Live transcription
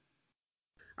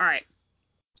All right.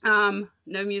 No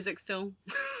music still.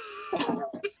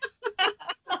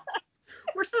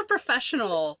 We're so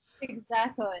professional.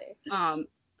 Exactly.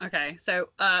 Okay. So,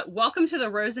 welcome to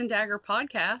the Rose and Dagger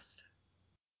podcast.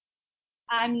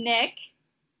 I'm Nick,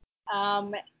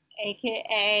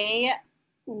 aka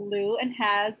Lou and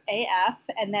Has AF,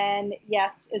 and then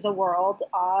Yes is a World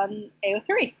on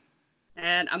AO3.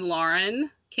 And I'm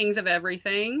Lauren, Kings of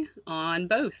Everything on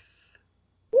both.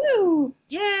 Woo!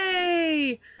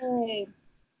 Yay! Hey.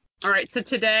 All right. So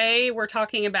today we're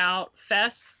talking about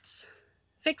fests,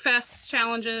 fic fests,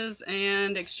 challenges,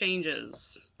 and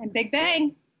exchanges. And Big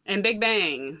Bang. And Big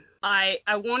Bang. I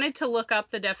wanted to look up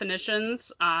the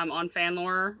definitions on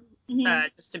Fanlore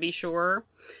just to be sure.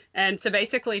 And so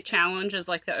basically challenge is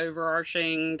like the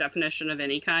overarching definition of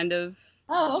any kind of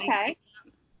Oh, okay.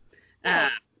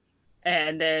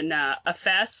 And then a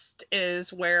fest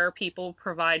is where people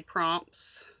provide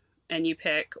prompts and you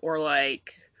pick, or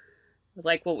like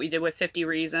what we did with 50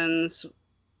 Reasons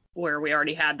where we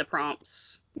already had the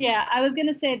prompts. Yeah, I was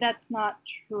gonna say that's not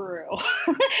true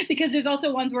because there's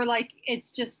also ones where like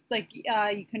it's just like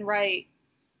you can write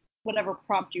whatever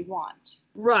prompt you want.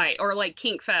 Right, or like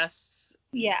kink fests.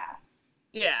 Yeah.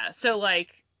 Yeah, so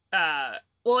like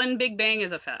well, and Big Bang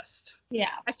is a fest.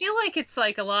 Yeah. I feel like it's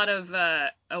like a lot of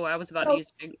I was about to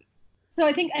use big. So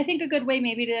I think a good way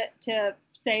maybe to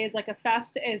say is like a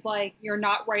fest is like you're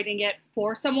not writing it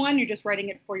for someone, you're just writing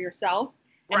it for yourself.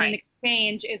 And Right. an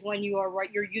exchange is when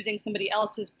you're using somebody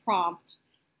else's prompt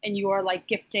and you are like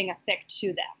gifting a fic to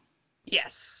them.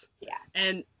 Yes. Yeah.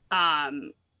 And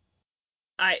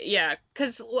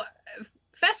because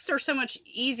fests are so much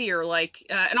easier, like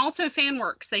and also fan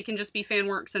works, they can just be fan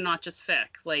works and not just fic,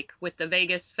 like with the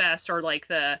Vegas Fest or like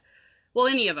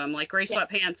any of them, like Gray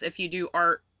Sweatpants. If you do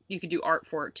art, you could do art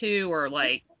for it too, or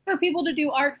like for people to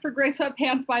do art for Gray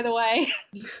Sweatpants, by the way.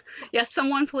 Yes,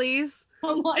 someone please.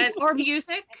 Or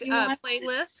music,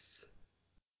 playlists.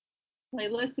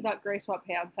 Playlist about Gray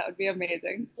Sweatpants, that would be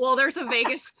amazing. Well, there's a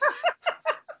Vegas.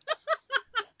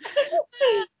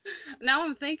 Now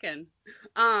I'm thinking.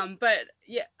 But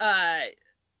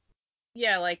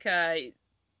like the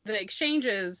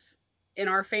exchanges in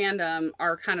our fandom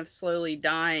are kind of slowly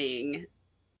dying.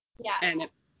 Yeah.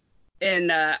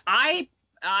 And I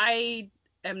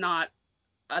am not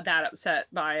that upset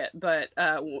by it, but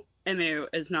Emu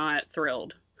is not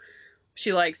thrilled.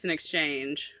 She likes an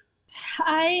exchange.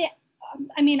 I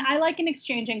mean, I like an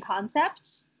exchange in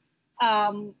concept,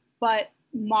 but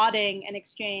modding an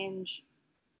exchange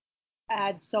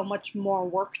adds so much more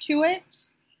work to it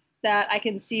that I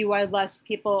can see why less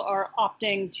people are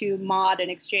opting to mod an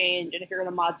exchange. And if you're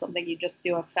going to mod something, you just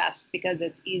do a fest because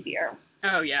it's easier.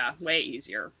 Oh, yeah, way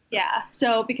easier. Yeah.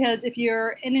 So because if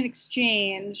you're in an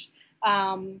exchange,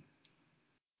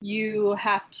 you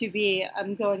have to be,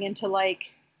 I'm going into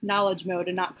like knowledge mode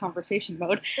and not conversation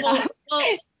mode. Well,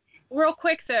 real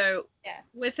quick though,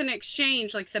 with an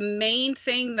exchange, like the main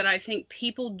thing that I think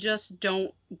people just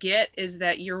don't get is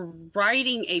that you're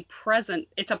writing a present.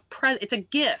 It's a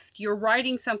gift. You're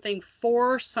writing something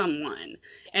for someone.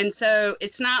 And so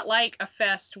it's not like a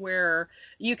fest where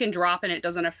you can drop and it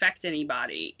doesn't affect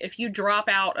anybody. If you drop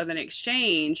out of an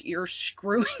exchange, you're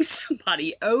screwing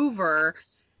somebody over.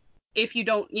 If you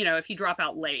don't, if you drop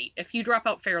out late. If you drop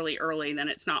out fairly early, then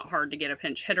it's not hard to get a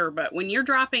pinch hitter. But when you're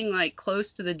dropping like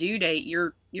close to the due date,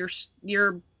 you're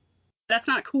that's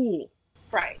not cool.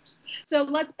 Right. So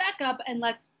let's back up and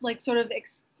let's like sort of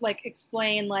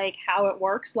explain like how it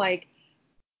works, like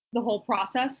the whole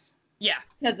process. Yeah.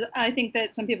 Because I think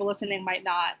that some people listening might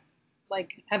not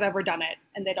like have ever done it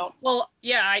and they don't. Well,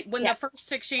 yeah. The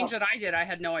first exchange that I did, I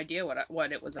had no idea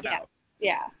what it was about.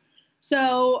 Yeah.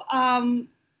 So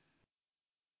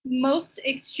most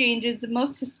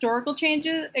historical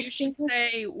exchanges. You should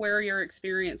say where your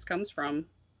experience comes from.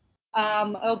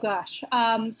 Oh gosh.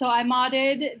 So I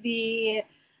modded the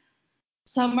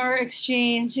summer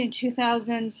exchange in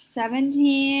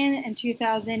 2017 and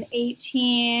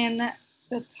 2018.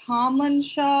 The Tomlin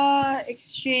Shaw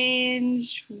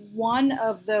exchange, one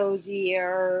of those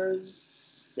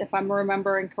years, if I'm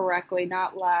remembering correctly,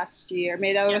 not last year.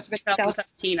 Maybe that was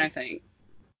 2017, I think.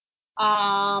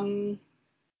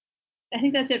 I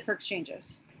think that's it for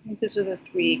exchanges. I think this are the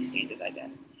 3 exchanges I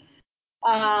did.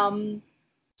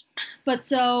 But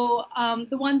so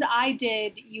the ones I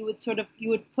did, you would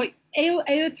put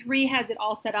AO3 has it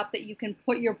all set up that you can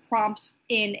put your prompts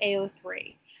in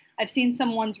AO3. I've seen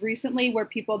some ones recently where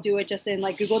people do it just in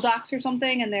like Google Docs or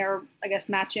something, and they're I guess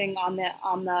matching on their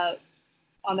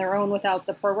own without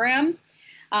the program.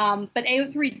 But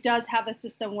AO3 does have a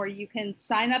system where you can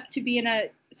sign up to be in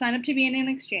an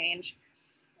exchange.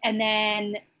 and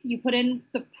then you put in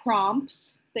the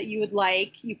prompts that you would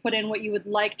like. You put in what you would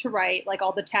like to write, like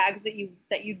all the tags that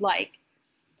you'd like,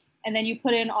 and then you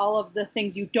put in all of the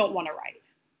things you don't want to write.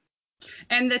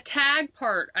 And the tag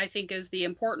part, I think, is the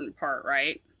important part,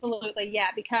 right? Absolutely, yeah,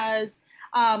 because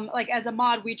like as a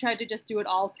mod, we tried to just do it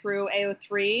all through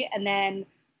AO3 and then,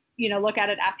 look at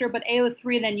it after. But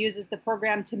AO3 then uses the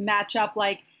program to match up,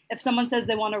 like if someone says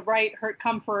they want to write hurt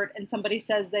comfort and somebody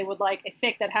says they would like a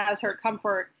fic that has hurt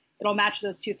comfort, it'll match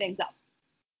those two things up.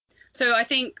 So I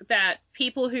think that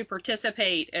people who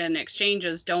participate in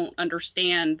exchanges don't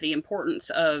understand the importance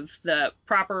of the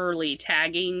properly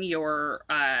tagging your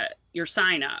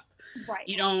sign up. Right.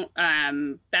 You don't.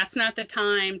 That's not the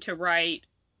time to write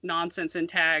nonsense in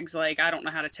tags like I don't know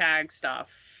how to tag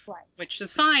stuff. Right. Which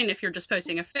is fine if you're just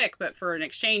posting a fic, but for an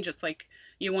exchange, it's like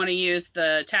you want to use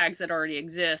the tags that already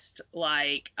exist,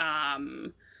 like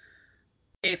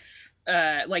if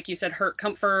like you said, hurt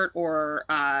comfort or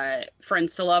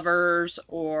friends to lovers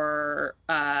or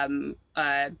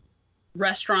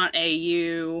restaurant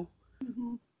AU.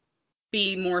 Mm-hmm.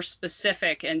 Be more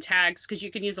specific in tags because you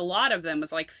can use a lot of them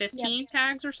with like 15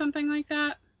 tags or something like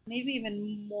that. Maybe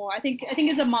even more. I think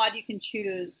as a mod you can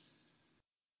choose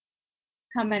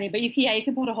how many, but you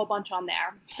can put a whole bunch on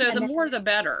there. So the more the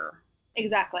better.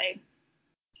 Exactly.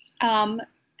 And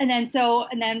then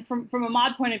from a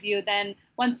mod point of view, then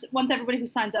once everybody who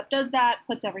signs up does that,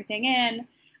 puts everything in,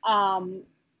 and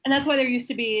that's why there used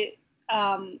to be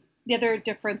the other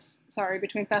difference,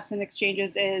 between Fest and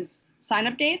exchanges is sign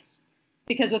up dates,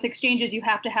 because with exchanges you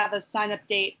have to have a sign up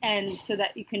date and so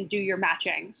that you can do your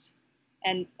matchings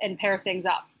and pair things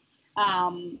up.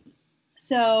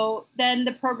 So then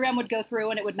the program would go through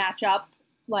and it would match up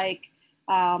like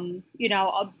the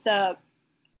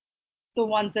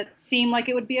ones that seem like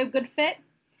it would be a good fit.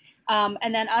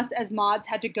 And then us as mods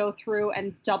had to go through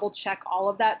and double check all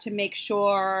of that to make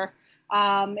sure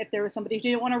if there was somebody who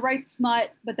didn't want to write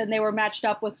smut, but then they were matched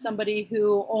up with somebody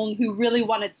who really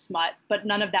wanted smut, but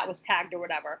none of that was tagged or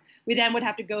whatever. We then would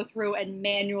have to go through and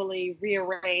manually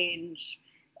rearrange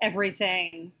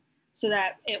everything so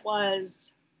that it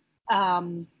was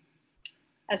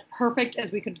as perfect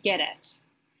as we could get it,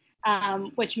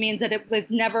 which means that it was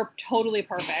never totally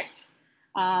perfect.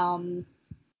 And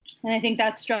I think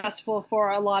that's stressful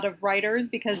for a lot of writers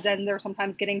because then they're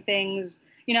sometimes getting things,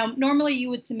 normally you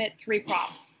would submit 3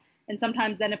 prompts. And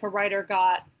sometimes then if a writer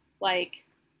got like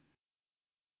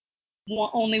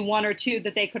only 1 or 2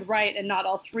 that they could write and not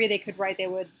all 3 they could write, they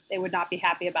would not be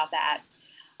happy about that.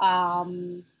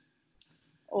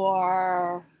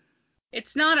 Or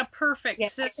it's not a perfect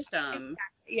system.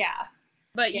 Yeah.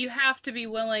 But you have to be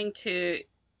willing to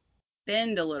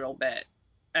bend a little bit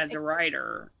as a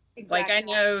writer. Exactly. Like I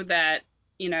know that,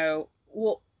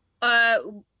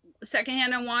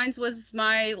 Secondhand Unwinds was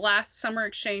my last summer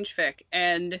exchange fic,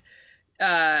 and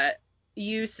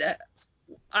you said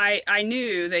I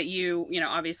knew that you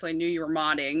obviously knew you were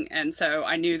modding, and so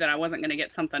I knew that I wasn't going to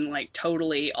get something like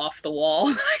totally off the wall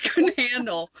that I couldn't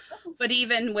handle. But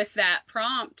even with that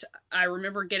prompt, I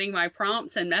remember getting my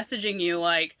prompts and messaging you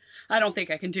like, I don't think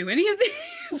I can do any of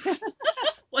these.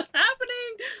 What's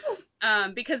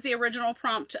happening? Because the original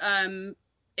prompt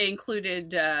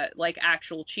included like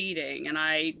actual cheating, and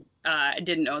I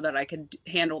didn't know that I could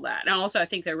handle that. And also, I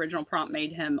think the original prompt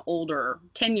made him older,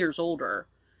 10 years older.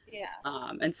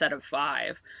 Yeah. Instead of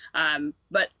 5.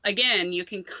 But again, you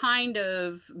can kind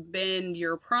of bend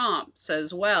your prompts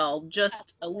as well,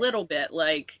 just a little bit.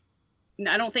 Like,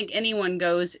 I don't think anyone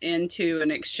goes into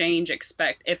an exchange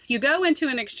if you go into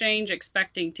an exchange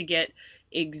expecting to get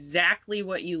exactly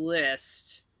what you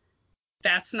list,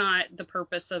 that's not the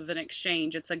purpose of an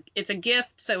exchange. It's a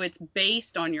gift, so it's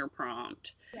based on your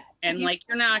prompt. Yeah. And like,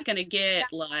 you're not going to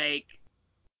get like,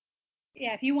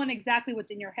 yeah, if you want exactly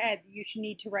what's in your head, you should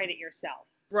need to write it yourself.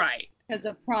 Right. Because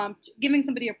giving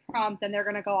somebody a prompt, then they're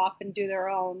going to go off and do their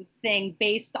own thing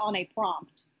based on a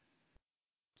prompt.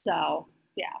 So,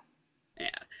 yeah. Yeah.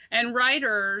 And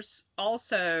writers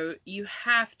also, you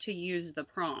have to use the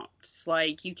prompts.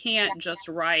 Like, you can't just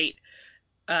write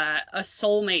a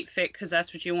soulmate fic because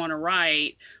that's what you want to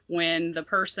write when the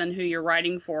person who you're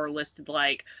writing for listed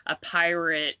like a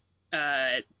pirate,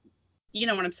 you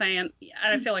know what I'm saying?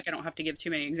 I feel like I don't have to give too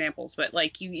many examples, but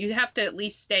like you have to at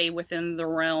least stay within the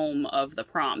realm of the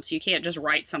prompts. You can't just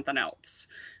write something else.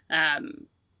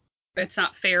 It's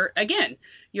not fair. Again,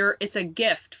 it's a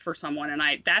gift for someone, and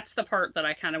that's the part that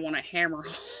I kind of want to hammer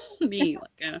home,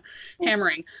 like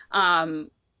hammering.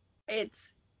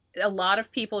 It's a lot of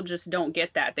people just don't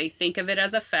get that. They think of it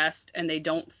as a fest, and they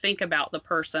don't think about the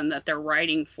person that they're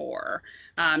writing for.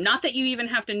 Not that you even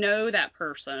have to know that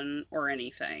person or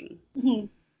anything. Mm-hmm.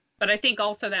 But I think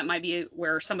also that might be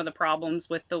where some of the problems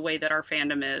with the way that our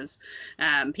fandom is.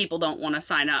 People don't want to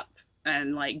sign up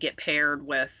and like get paired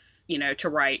with, to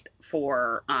write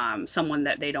for someone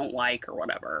that they don't like or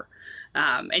whatever.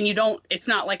 And it's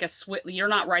not like you're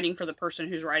not writing for the person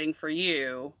who's writing for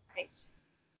you. Right.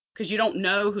 Because you don't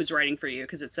know who's writing for you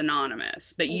because it's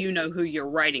anonymous, but you know who you're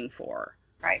writing for.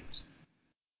 Right.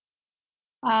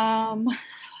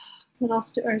 What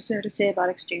else is there to say about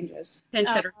exchanges? Pinch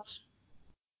hitters.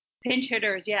 Pinch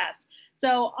hitters, yes.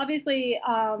 So obviously,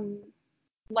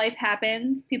 life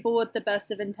happens. People with the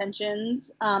best of intentions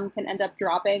can end up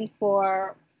dropping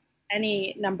for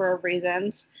any number of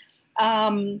reasons.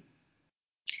 As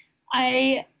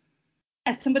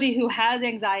somebody who has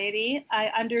anxiety, I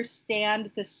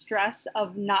understand the stress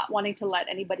of not wanting to let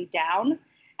anybody down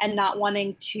and not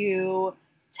wanting to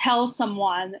tell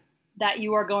someone that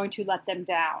you are going to let them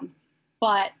down.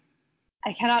 But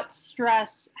I cannot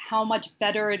stress how much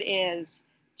better it is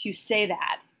to say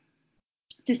that.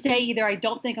 To say either I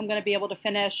don't think I'm going to be able to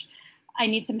finish, I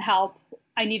need some help,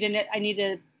 I need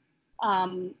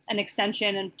an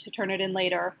extension and to turn it in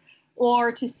later,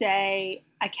 or to say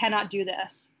I cannot do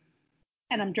this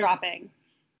and I'm dropping.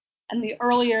 And the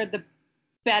earlier, the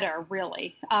better,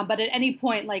 really. But at any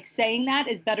point, like saying that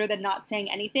is better than not saying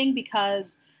anything,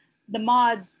 because the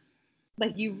mods,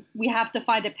 like we have to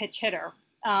find a pitch hitter.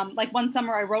 Like one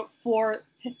summer I wrote 4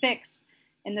 fics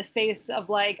in the space of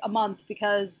like a month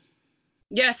because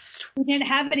yes, we didn't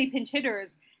have any pinch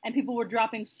hitters and people were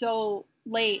dropping so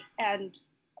late. And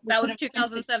that was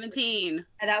 2017.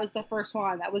 And that was the first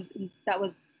one. That was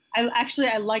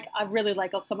I really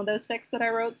like some of those fics that I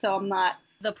wrote, so I'm not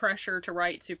the pressure to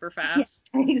write super fast.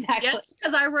 Yeah, exactly. Yes,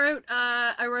 because I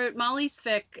wrote Molly's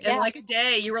fic in like a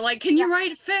day. You were like, "Can you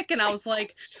write a fic?" And I was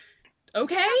like,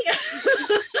 "Okay,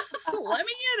 let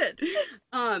me get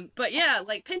it." But yeah,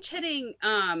 like pinch hitting.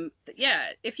 Yeah,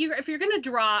 if you're gonna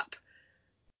drop,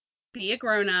 be a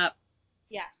grown up.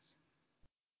 Yes.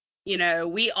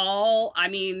 I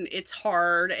mean, it's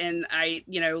hard, and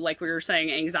like we were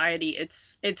saying, anxiety,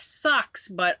 it sucks,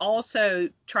 but also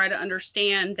try to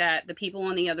understand that the people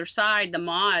on the other side, the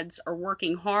mods, are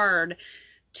working hard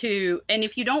and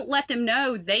if you don't let them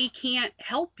know, they can't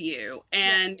help you.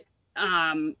 And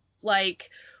like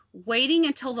waiting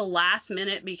until the last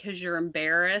minute because you're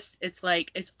embarrassed, it's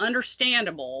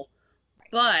understandable,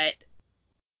 but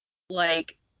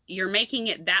like you're making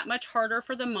it that much harder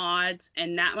for the mods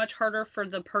and that much harder for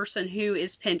the person who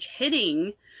is pinch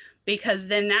hitting, because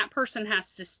then that person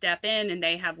has to step in and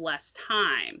they have less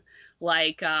time.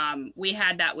 Like we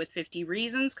had that with 50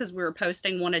 Reasons because we were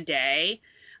posting one a day.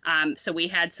 So we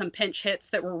had some pinch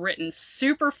hits that were written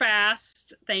super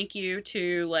fast. Thank you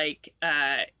to like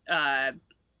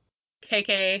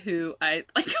KK, who I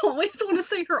like always want to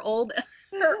say her old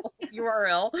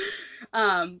URL,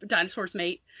 Dinosaur's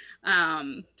Mate,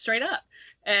 straight up,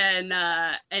 and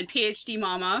PhD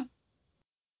Mama,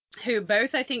 who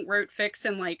both I think wrote fics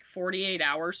in like 48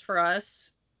 hours for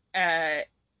us, and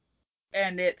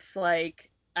it's like,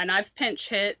 and I've pinch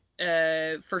hit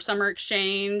for Summer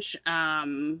Exchange, I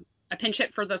pinch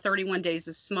hit for the 31 Days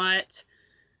of Smut,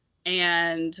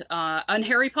 and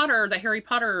Harry Potter, the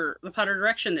Potter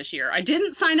Direction this year. I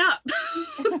didn't sign up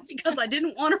because I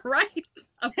didn't want to write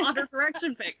a Potter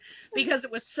Direction fic because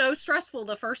it was so stressful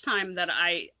the first time that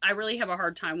I really have a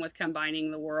hard time with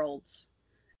combining the worlds.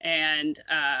 And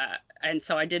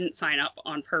so I didn't sign up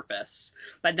on purpose.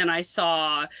 But then I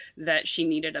saw that she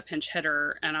needed a pinch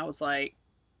hitter, and I was like,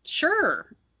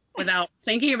 sure, without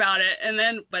thinking about it.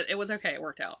 But it was okay. It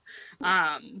worked out.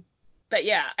 But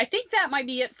yeah, I think that might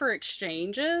be it for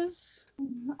exchanges.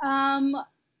 Well,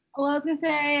 I was gonna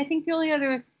say, I think the only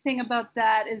other thing about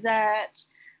that is that,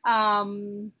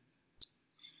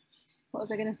 what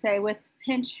was I gonna say? With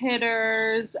pinch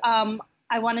hitters,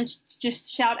 I wanted to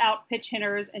just shout out pinch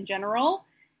hitters in general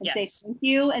and say thank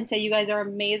you and say you guys are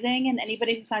amazing. And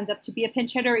anybody who signs up to be a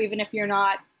pinch hitter, even if you're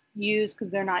not used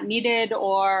because they're not needed,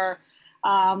 or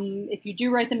if you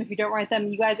do write them, if you don't write them,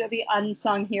 you guys are the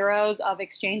unsung heroes of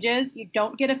exchanges. You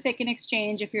don't get a fic in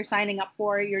exchange if you're signing up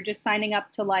for it. You're just signing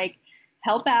up to like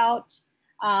help out,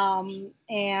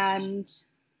 and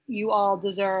you all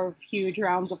deserve huge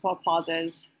rounds of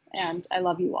applauses, and I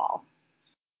love you all.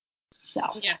 So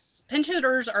yes, pinch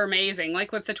hitters are amazing.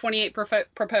 Like with the 28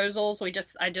 proposals, I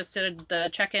just did the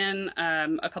check-in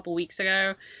a couple weeks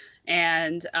ago,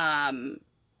 and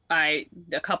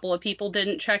a couple of people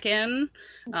didn't check in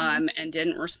and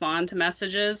didn't respond to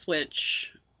messages,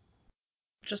 which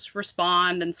just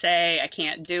respond and say I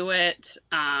can't do it,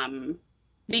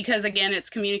 because again, it's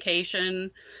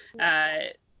communication.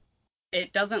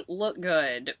 It doesn't look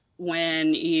good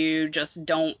when you just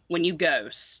don't, when you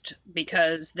ghost,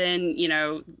 because then,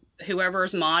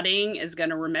 whoever's modding is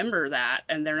going to remember that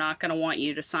and they're not going to want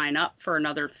you to sign up for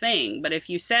another thing. But if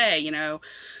you say,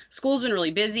 school's been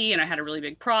really busy and I had a really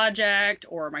big project,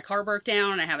 or my car broke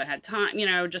down and I haven't had time,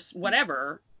 just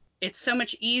whatever, it's so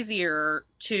much easier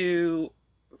to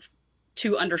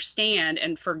understand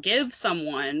and forgive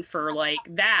someone for like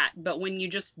that. But when you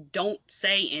just don't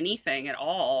say anything at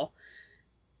all,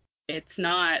 that's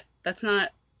not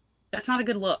a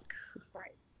good look.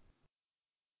 Right.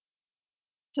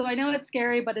 So I know it's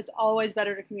scary, but it's always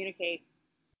better to communicate.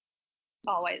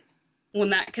 Always. When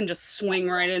that can just swing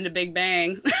right into Big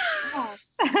Bang. Yes.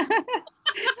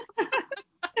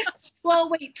 Well,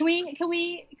 wait, can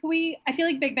we, I feel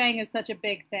like Big Bang is such a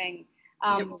big thing.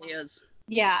 It really is.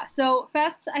 Yeah. So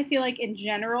fests, I feel like in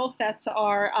general, fests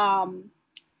are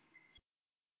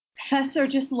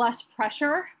just less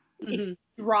pressure. Mm-hmm. If you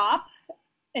drop,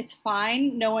 it's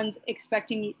fine. No one's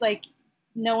expecting, like,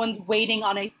 no one's waiting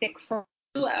on a fic for you.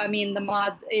 I mean, the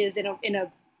mod is in a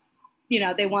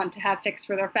they want to have fics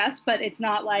for their fest, but it's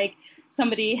not like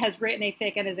somebody has written a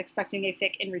fic and is expecting a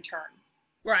fic in return.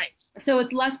 Right. So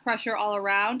it's less pressure all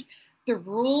around. The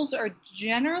rules are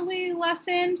generally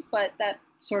lessened, but that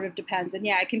sort of depends. And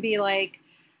yeah, it can be like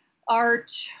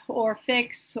art or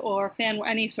fics or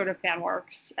any sort of fan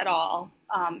works at all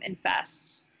in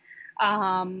fests.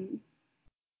 And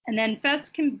then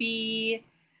fests can be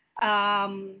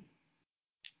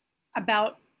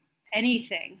about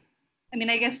anything. I mean,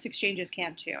 I guess exchanges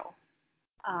can too.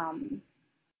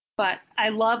 But I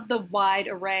love the wide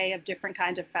array of different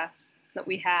kinds of fests that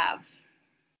we have.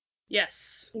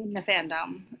 Yes. In the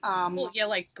fandom. Well, yeah,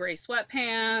 like Gray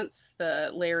Sweatpants, the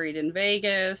Larried in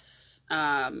Vegas.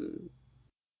 What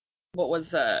was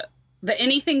the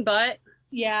Anything But?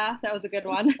 Yeah, that was a good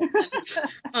one.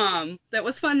 That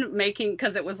was fun making,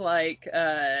 because it was like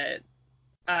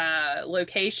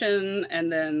location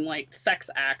and then like sex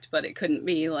act, but it couldn't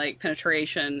be like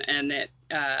penetration, and it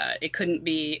couldn't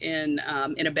be in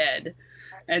a bed.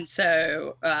 And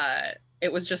so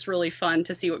it was just really fun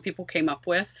to see what people came up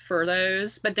with for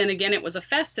those. But then again, it was a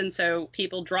fest, and so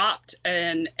people dropped,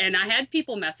 and I had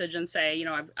people message and say,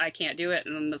 I can't do it,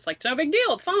 and it's like, it's no big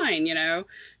deal, it's fine, because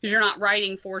you're not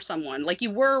writing for someone. Like,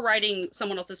 you were writing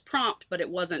someone else's prompt, but it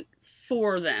wasn't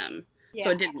for them,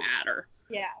 so it didn't matter.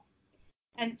 Yeah.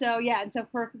 And so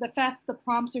for the fest, the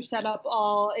prompts are set up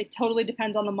it totally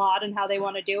depends on the mod and how they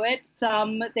want to do it.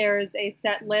 There's a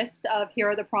set list of, here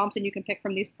are the prompts, and you can pick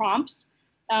from these prompts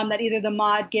that either the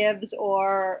mod gives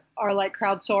or are like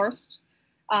crowdsourced.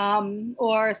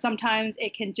 Or sometimes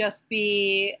it can just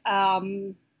be,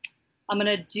 I'm going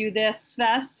to do this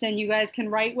fest and you guys can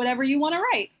write whatever you want to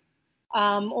write.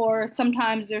 Or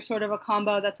sometimes there's sort of a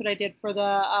combo. That's what I did for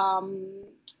the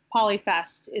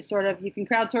Polyfest, is sort of, you can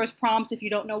crowdsource prompts. If you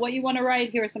don't know what you want to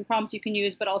write, here are some prompts you can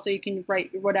use, but also you can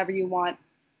write whatever you want,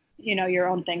 your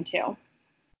own thing too.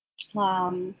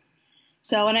 And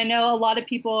I know a lot of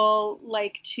people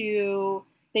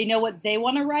they know what they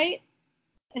want to write.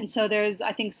 And so there's,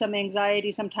 I think, some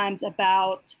anxiety sometimes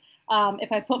about,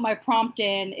 if I put my prompt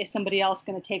in, is somebody else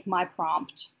going to take my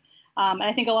prompt? And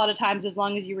I think a lot of times, as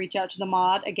long as you reach out to the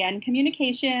mod, again,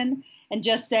 communication, and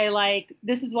just say, like,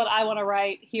 this is what I want to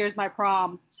write, here's my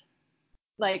prompt.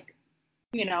 Like,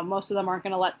 most of them aren't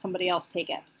going to let somebody else take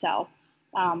it. So,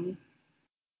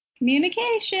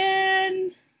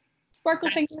 communication, sparkle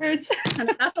fingers.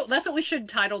 That's what we should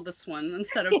title this one,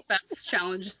 instead of Fest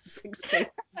Challenges,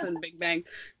 Exchanges, and Big Bang.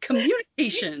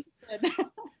 Communication.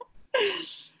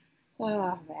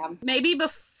 Oh, man. Maybe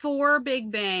before Big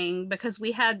Bang, because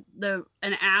we had an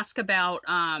ask about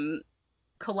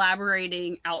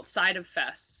collaborating outside of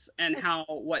fests and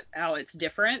how it's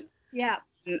different. Yeah.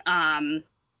 And,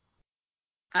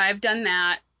 I've done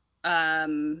that.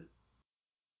 I'm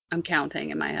counting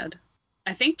in my head.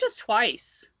 I think just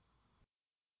twice.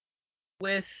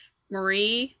 With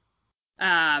Marie,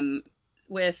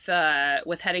 with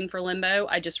Heading for Limbo,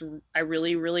 I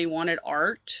really, really wanted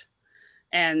art.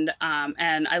 And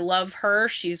I love her.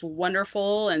 She's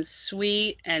wonderful and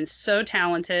sweet and so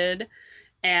talented.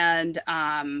 And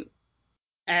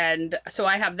so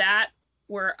I have that,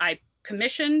 where I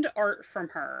commissioned art from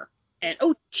her. And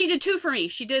she did two for me.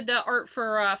 She did the art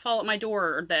for Fall at My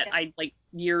Door that I, like,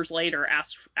 years later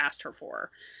asked her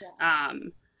for. Yeah.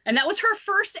 And that was her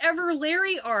first ever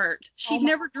Larry art. She'd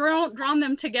never drawn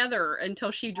them together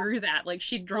until she drew that. Like,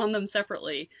 she'd drawn them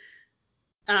separately.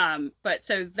 But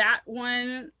so that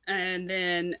one,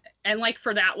 and like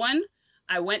for that one,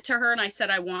 I went to her and I said,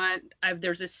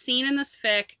 there's a scene in this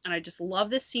fic, and I just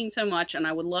love this scene so much, and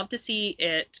I would love to see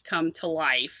it come to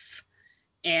life.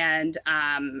 And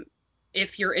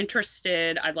if you're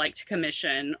interested, I'd like to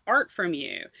commission art from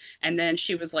you. And then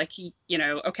she was like,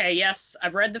 okay, yes,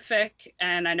 I've read the fic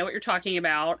and I know what you're talking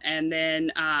about. And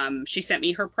then she sent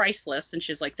me her price list, and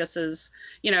she's like, this is,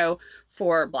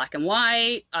 for black and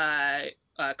white,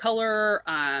 color,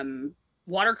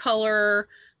 watercolor,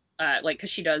 like, because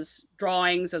she does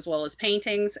drawings as well as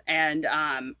paintings, and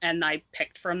I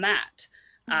picked from that.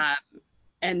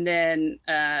 And then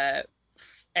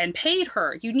and paid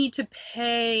her. You need to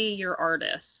pay your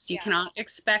artists. You cannot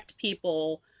expect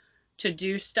people to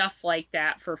do stuff like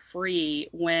that for free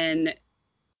when,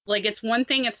 like, it's one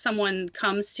thing if someone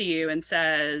comes to you and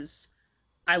says,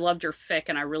 I loved your fic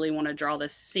and I really want to draw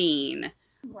this scene.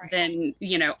 Right. Then,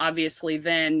 obviously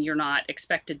then you're not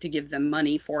expected to give them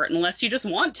money for it unless you just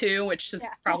want to, which is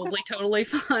probably totally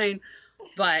fine.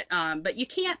 But you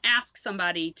can't ask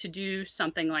somebody to do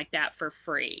something like that for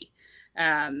free.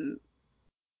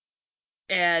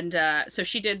 And so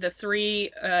she did the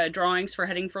 3 drawings for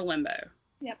Heading for Limbo.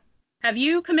 Yep. Have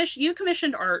you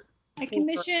commissioned art? I've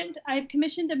commissioned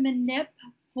a manip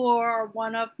for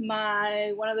one of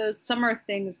those summer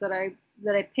things that I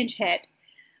pinch hit.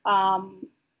 I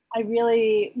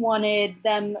really wanted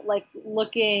them I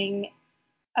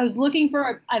was looking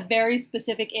for a very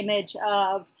specific image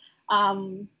of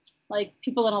like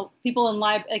people in a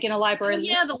library. Oh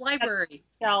yeah, the library.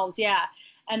 Shelves, yeah.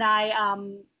 And I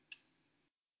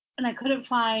couldn't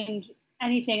find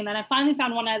anything. And then I finally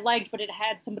found one I liked, but it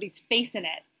had somebody's face in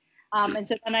it. And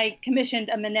so then I commissioned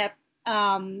a manip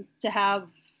to have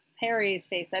Harry's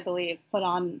face, I believe, put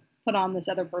on this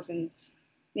other person's,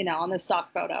 on this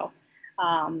stock photo.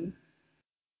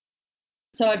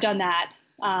 So I've done that.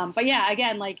 But yeah,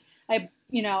 again, like I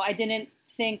didn't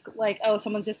think like, oh,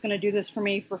 someone's just going to do this for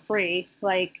me for free.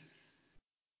 Like,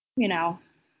 pay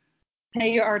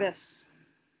your artists.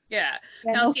 Yeah.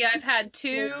 Now, see, I've had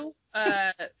two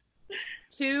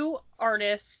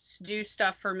artists do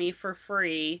stuff for me for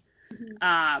free.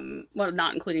 Well,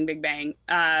 not including Big Bang.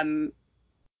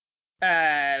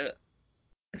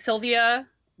 Sylvia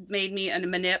made me a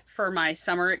manip for my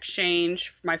summer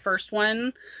exchange, my first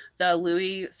one, the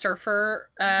Louis Surfer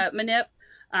manip,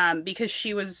 because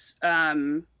she was,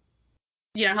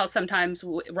 you know how sometimes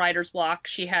writer's block,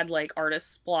 she had like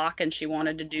artist's block and she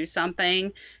wanted to do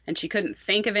something and she couldn't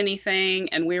think of anything,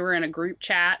 and we were in a group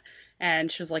chat and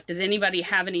she was like, does anybody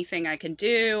have anything I can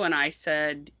do? And I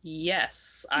said,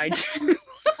 yes, I do.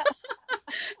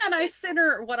 And I sent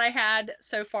her what I had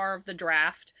so far of the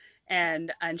draft,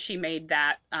 and she made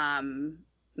that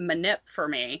manip for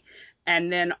me.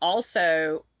 And then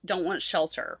also Don't Want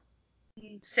Shelter.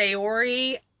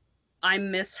 Sayori, I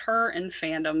miss her in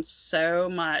fandom so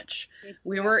much.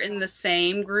 We were in the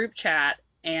same group chat,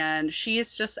 and she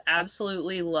is just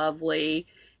absolutely lovely,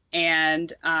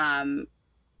 and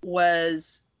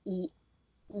was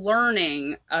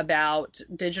learning about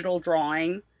digital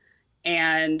drawing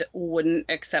and wouldn't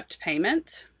accept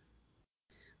payment.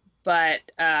 But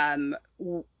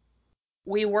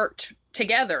we worked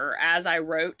together as I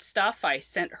wrote stuff. I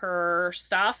sent her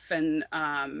stuff, and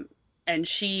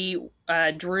she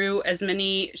drew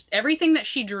everything that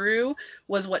she drew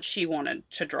was what she wanted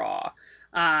to draw.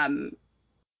 I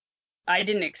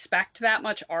didn't expect that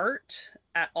much art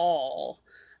at all.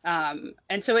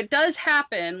 And so it does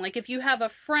happen, like if you have a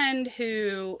friend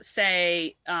who,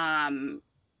 say,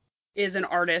 is an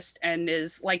artist and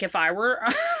is like, if I were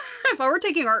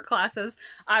taking art classes,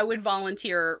 I would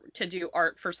volunteer to do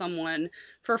art for someone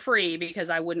for free because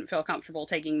I wouldn't feel comfortable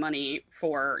taking money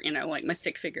for, like my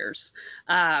stick figures.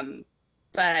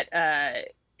 But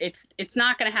it's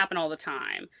not going to happen all the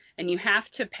time, and you have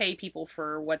to pay people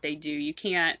for what they do. You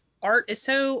can't.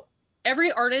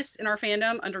 Every artist in our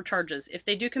fandom undercharges. If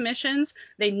they do commissions,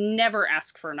 they never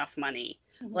ask for enough money.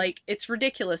 Mm-hmm. Like, it's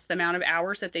ridiculous the amount of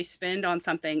hours that they spend on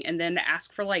something, and then to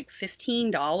ask for like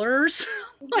 $15. I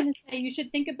was gonna say, you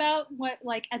should think about what,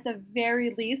 like, at the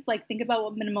very least, like, think about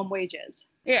what minimum wage is.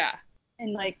 Yeah.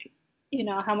 And like,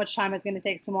 how much time it's gonna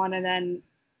take someone, and then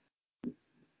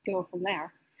go from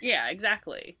there. Yeah,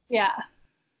 exactly. Yeah.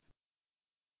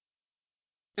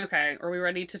 Okay, are we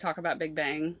ready to talk about Big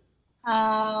Bang?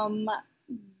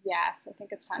 Yes, I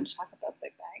think it's time to talk about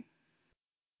Big Bang.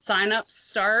 Sign-ups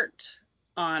start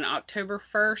on October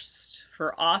 1st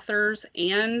for authors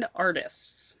and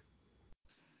artists.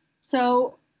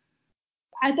 So,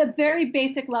 at the very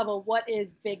basic level, what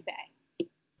is Big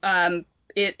Bang?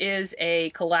 It is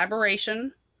a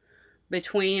collaboration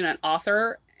between an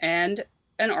author and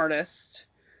an artist.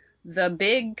 The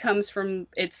big comes from,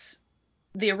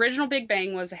 the original Big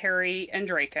Bang was Harry and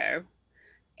Draco,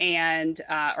 and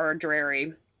or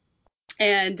Drarry,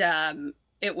 and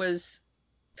it was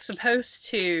supposed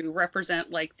to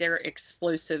represent like their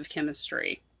explosive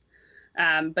chemistry.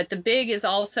 But the big is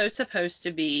also supposed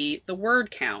to be the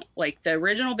word count. Like the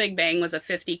original Big Bang was a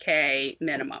 50K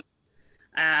minimum.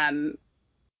 Um,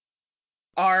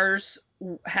 Ours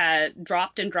had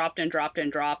dropped and dropped and dropped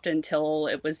and dropped until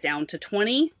it was down to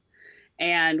 20,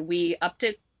 and we upped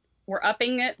it. We're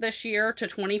upping it this year to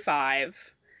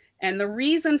 25. And the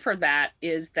reason for that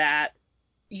is that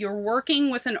you're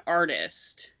working with an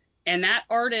artist, and that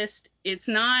artist, it's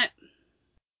not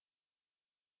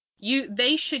you,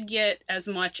 they should get as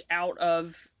much out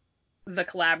of the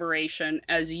collaboration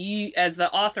as the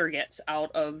author gets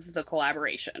out of the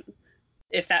collaboration,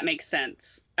 if that makes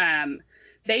sense.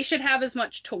 They should have as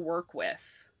much to work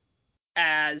with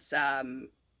as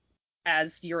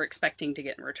you're expecting to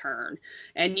get in return.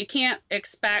 And you can't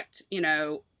expect,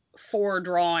 4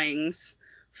 drawings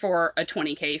for a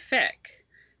 20K fic.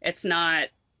 It's not,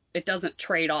 it doesn't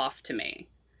trade off to me.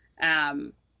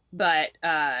 But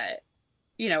a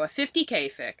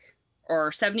 50K fic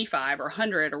or 75 or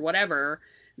 100 or whatever,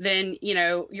 then,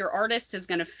 your artist is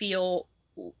going to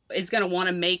want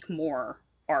to make more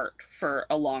art for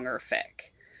a longer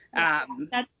fic. I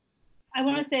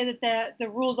want to say that the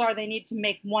rules are they need to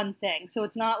make one thing. So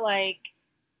it's not like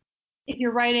if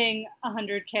you're writing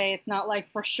 100K, it's not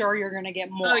like for sure you're going to get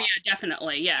more. Oh yeah,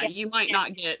 definitely. Yeah, you might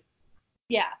not get.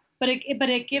 Yeah, but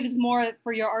it gives more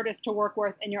for your artist to work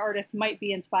with, and your artist might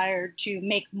be inspired to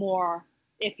make more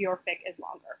if your fic is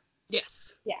longer.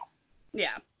 Yes. Yeah.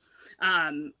 Yeah.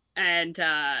 And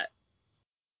I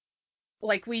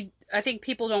think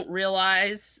people don't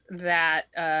realize that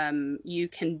you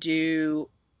can do.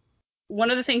 One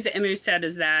of the things that Emu said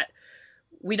is that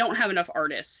we don't have enough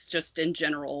artists just in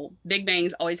general. Big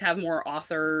Bangs always have more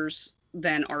authors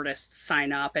than artists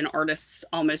sign up, and artists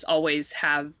almost always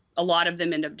have, a lot of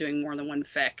them end up doing more than one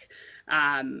fic.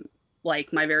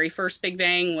 Like my very first Big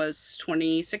Bang was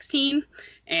 2016,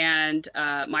 and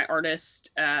my artist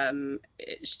did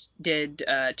 2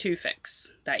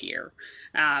 fics that year.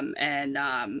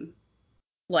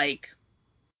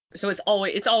 So it's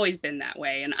always been that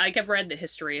way. And I've read the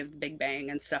history of the Big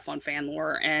Bang and stuff on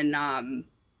FanLore, and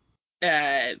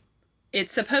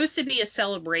it's supposed to be a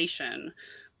celebration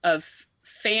of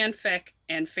fanfic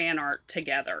and fan art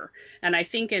together. And I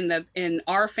think in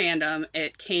our fandom,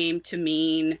 it came to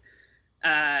mean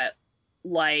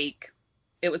like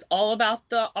it was all about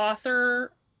the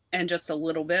author and just a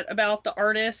little bit about the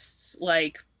artists.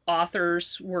 Like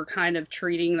authors were kind of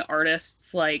treating the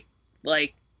artists like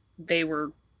they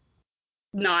were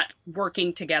not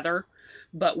working together,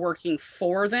 but working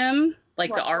for them.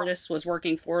 Like the artist was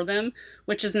working for them,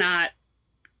 which is not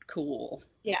cool.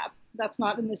 Yeah, that's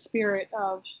not in the spirit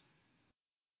of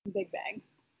Big Bang.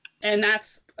 And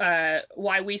that's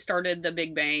why we started the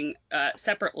Big Bang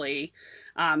separately,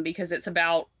 because it's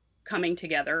about coming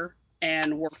together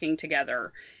and working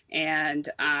together. And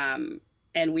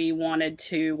we wanted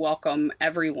to welcome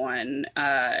everyone,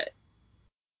 all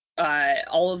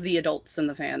of the adults in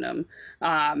the fandom,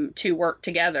 to work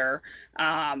together,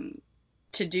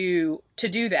 to do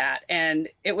that. And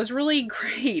it was really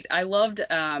great. I loved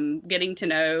getting to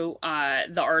know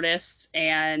the artists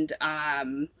and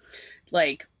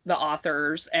like the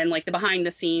authors, and like the behind the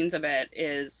scenes of it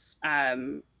is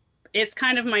it's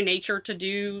kind of my nature to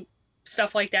do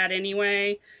stuff like that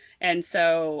anyway. And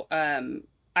so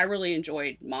I really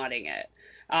enjoyed modding it.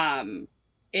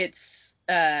 It's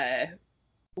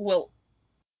well,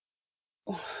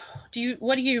 what do you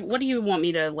want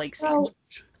me to like?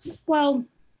 Well,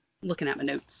 looking at my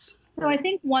notes. So I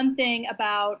think one thing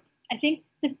about, I think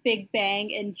the Big Bang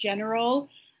in general,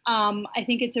 I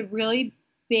think it's a really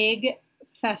big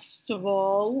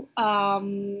festival, or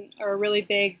a really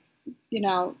big,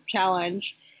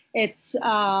 challenge. It's,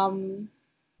 you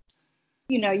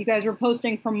guys were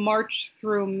posting from March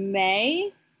through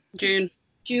May. June,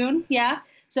 yeah.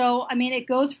 So, I mean, it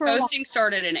goes for posting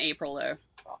started in April though.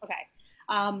 Okay.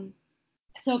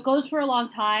 So it goes for a long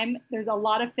time. There's a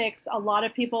lot of fics. A lot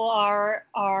of people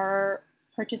are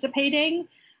participating.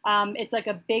 It's like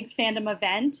a big fandom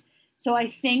event. So I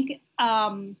think,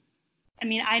 I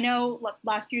know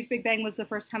last year's Big Bang was the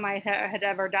first time I had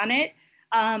ever done it.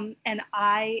 And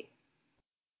I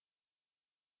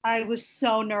was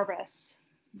so nervous.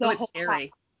 It's scary. Time.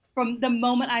 From the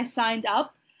moment I signed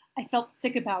up, I felt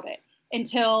sick about it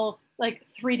until like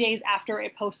 3 days after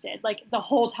it posted. Like the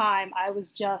whole time I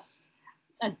was just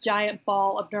a giant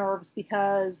ball of nerves,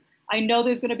 because I know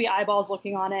there's going to be eyeballs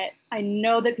looking on it. I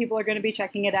know that people are going to be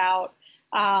checking it out.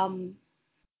 I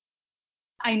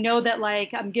know that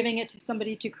like I'm giving it to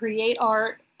somebody to create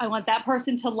art. I want that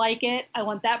person to like it. I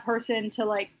want that person to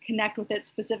like connect with it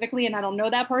specifically, and I don't know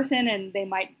that person, and they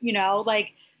might,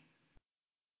 like,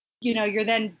 you're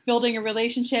then building a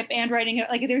relationship and writing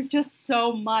it. Like, there's just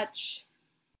so much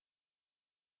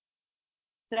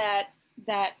that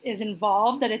is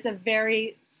involved that it's a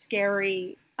very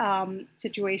scary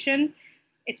situation.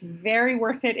 It's very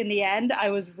worth it in the end.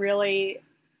 I was really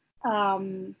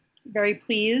very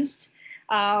pleased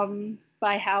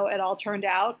by how it all turned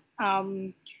out.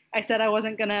 I said I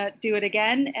wasn't gonna do it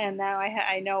again, and now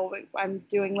I know I'm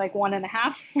doing like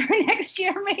 1.5 for next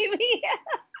year maybe.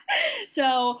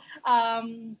 So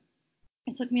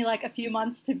it took me like a few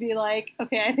months to be like,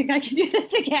 okay, I think I can do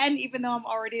this again, even though I'm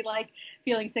already like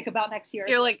feeling sick about next year.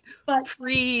 You're like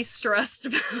pre-stressed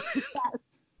about it. Yes,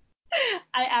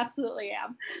 I absolutely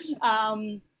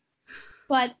am.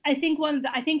 But I think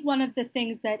one of the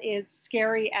things that is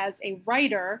scary as a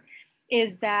writer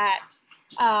is that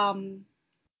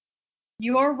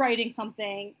you're writing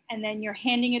something and then you're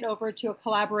handing it over to a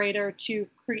collaborator to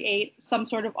create some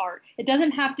sort of art. It doesn't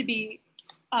have to be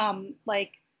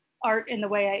like art in the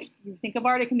way you think of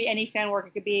art. It can be any fan work.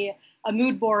 It could be a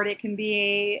mood board. It can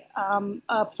be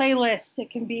a playlist.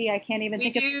 It can be, I can't even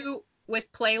think of.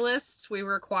 With playlists, we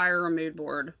require a mood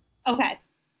board. Okay.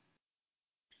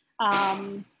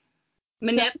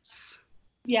 Manips.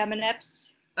 Yeah,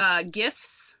 Manips.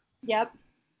 GIFs. Yep.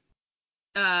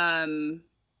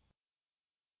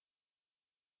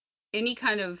 Any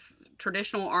kind of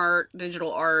traditional art,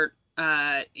 digital art,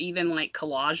 even like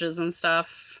collages and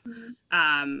stuff.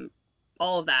 Mm-hmm.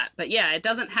 All of that. But yeah, it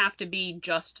doesn't have to be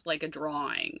just like a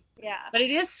drawing. Yeah. But it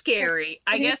is scary.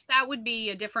 I guess that would be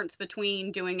a difference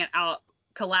between doing it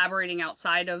collaborating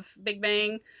outside of Big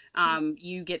Bang.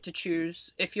 You get to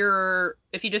choose if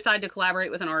you decide to collaborate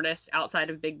with an artist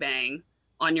outside of Big Bang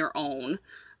on your own.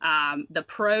 The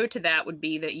pro to that would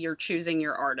be that you're choosing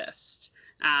your artist.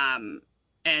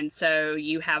 And so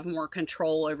you have more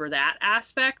control over that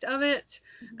aspect of it.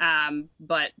 Mm-hmm.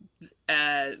 But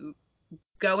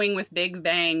going with Big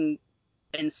Bang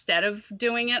instead of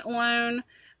doing it alone,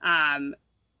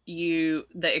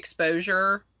 the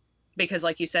exposure, because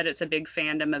like you said, it's a big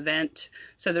fandom event,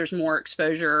 so there's more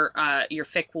exposure. Your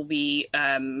fic will be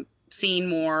seen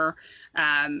more,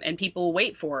 and people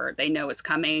wait for it. They know it's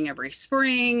coming every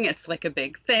spring. It's like a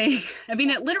big thing. I mean,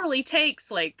 it literally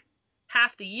takes like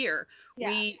half the year. Yeah.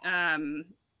 We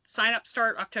sign up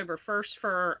start October 1st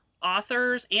for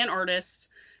authors and artists.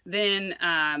 Then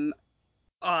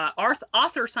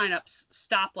author signups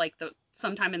stop like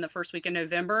sometime in the first week of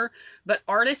November, but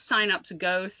artist signups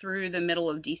go through the middle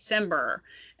of December,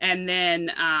 and then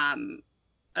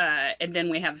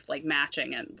we have like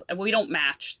matching, and we don't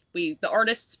match. The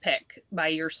artists pick by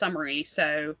your summary,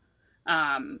 so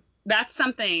that's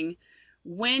something.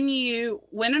 When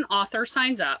an author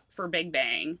signs up for Big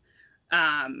Bang,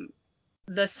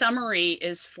 the summary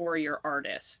is for your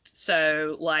artist.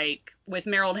 So like with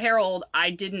Merrill Herald,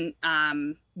 I didn't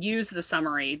use the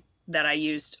summary that I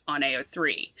used on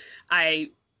AO3. I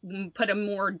put a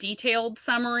more detailed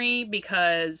summary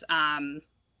because I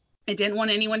didn't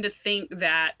want anyone to think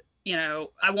that,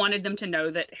 I wanted them to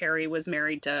know that Harry was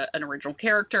married to an original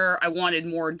character. I wanted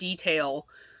more detail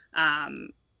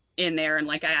in there, and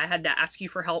like I had to ask you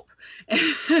for help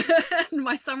in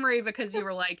my summary because you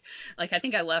were like I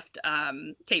think I left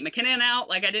Kate McKinnon out,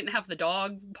 like I didn't have the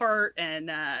dog part,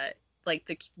 and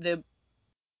like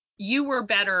you were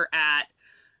better at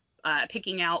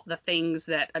picking out the things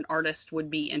that an artist would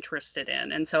be interested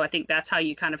in. And so I think that's how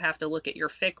you kind of have to look at your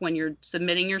fic when you're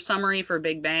submitting your summary for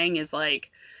Big Bang, is like,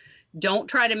 don't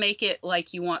try to make it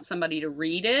like you want somebody to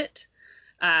read it.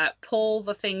 Pull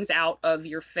the things out of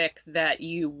your fic that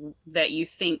you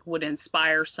think would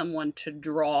inspire someone to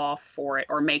draw for it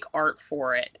or make art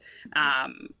for it,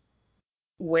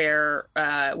 where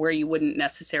you wouldn't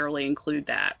necessarily include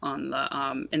that on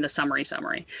the in the summary.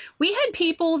 We had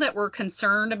people that were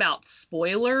concerned about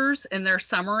spoilers in their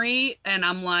summary, and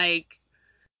I'm like,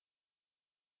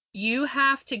 you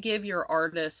have to give your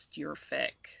artist your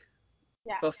fic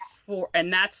before,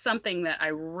 and that's something that I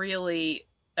really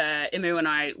Emu and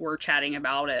I were chatting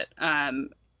about it.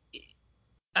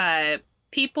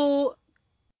 People,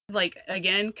 like,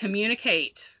 again,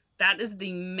 communicate. That is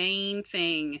the main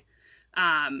thing.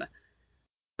 I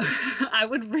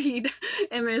would read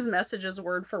Emu's messages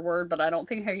word for word, but I don't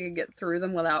think I could get through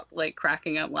them without like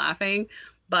cracking up laughing.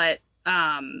 But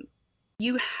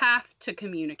you have to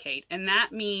communicate, and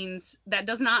that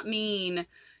does not mean,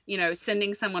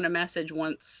 sending someone a message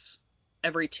once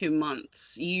every 2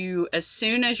 months. As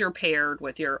soon as you're paired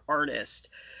with your artist,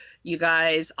 you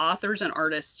guys, authors and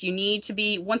artists, you need to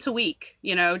be once a week,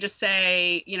 just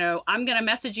say, I'm going to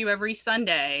message you every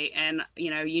Sunday, and,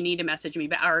 you need to message me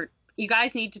back, or you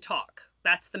guys need to talk.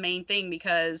 That's the main thing,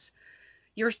 because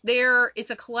you're there,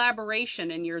 it's a collaboration,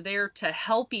 and you're there to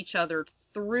help each other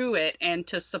through it and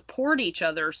to support each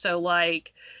other. So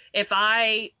like if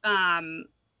I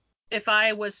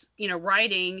was,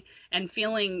 writing and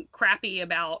feeling crappy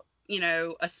about,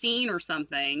 a scene or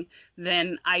something,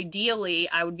 then ideally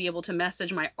I would be able to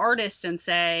message my artist and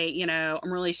say,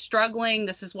 I'm really struggling.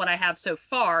 This is what I have so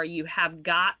far. You have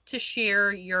got to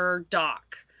share your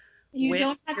doc. You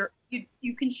don't have,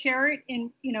 you can share it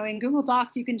in, in Google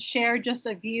Docs. You can share just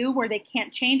a view where they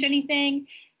can't change anything.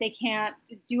 They can't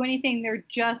do anything. You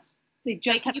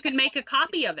can make a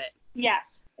copy of it.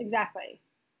 Yes, exactly.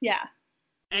 Yeah.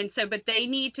 And so, but they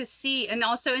need to see, and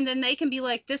then they can be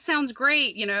like, this sounds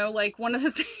great. Like one of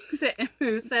the things that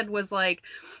Emu said was like,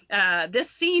 this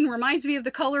scene reminds me of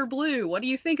The Color Blue. What do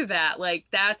you think of that? Like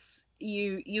that's,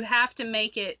 you have to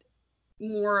make it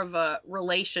more of a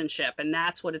relationship, and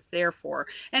that's what it's there for.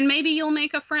 And maybe you'll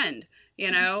make a friend,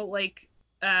 like,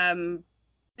 and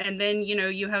then,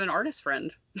 you have an artist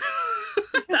friend.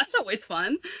 That's always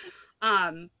fun.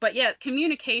 But yeah,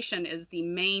 communication is the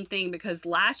main thing, because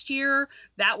last year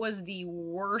that was the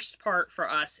worst part for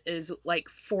us, is like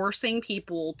forcing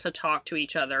people to talk to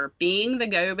each other, being the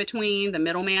go-between, the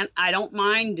middleman. I don't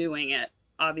mind doing it,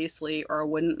 obviously, or I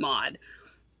wouldn't mod,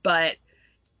 but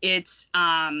it's,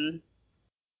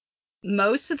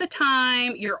 most of the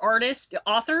time your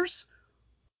authors,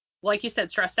 like you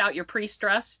said, stressed out. You're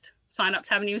pre-stressed. Sign-ups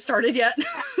haven't even started yet.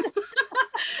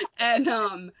 And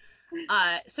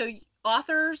so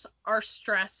authors are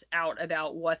stressed out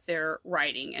about what they're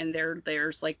writing, and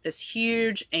there's like this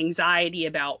huge anxiety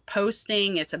about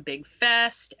posting. It's a big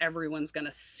fest. Everyone's going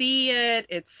to see it.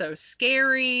 It's so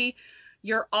scary.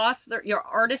 Your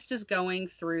artist is going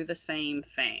through the same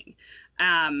thing.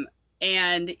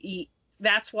 And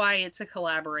that's why it's a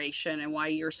collaboration, and why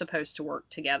you're supposed to work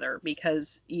together,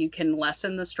 because you can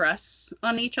lessen the stress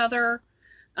on each other.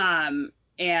 And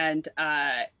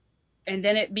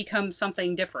then it becomes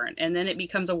something different, and then it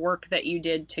becomes a work that you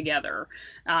did together.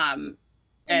 And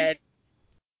this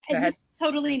is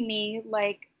totally me,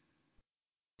 like,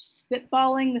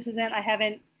 spitballing. I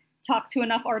haven't talked to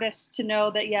enough artists to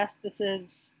know that, yes, this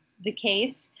is the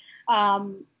case.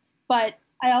 But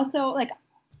I also,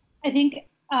 I think,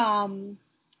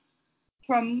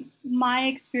 from my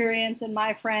experience and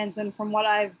my friends, and from what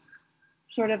I've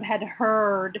sort of had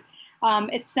heard,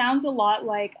 it sounds a lot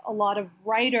like a lot of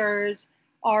writers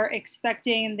are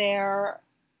expecting their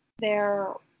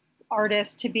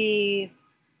artist to be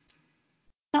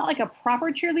not like a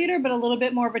proper cheerleader, but a little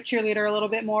bit more of a cheerleader, a little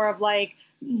bit more of like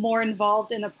more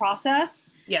involved in the process.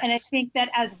 Yes. And I think that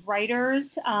as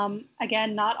writers,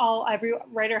 again, every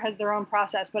writer has their own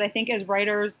process, but I think as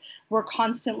writers, we're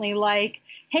constantly like,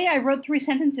 hey, I wrote 3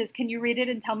 sentences. Can you read it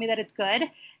and tell me that it's good?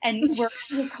 And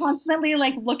we're constantly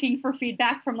like looking for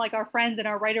feedback from like our friends and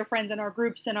our writer friends and our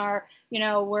groups, and our,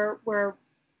 we're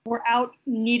out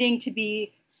needing to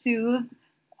be soothed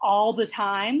all the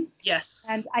time. Yes.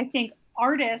 And I think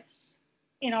artists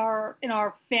in our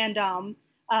fandom,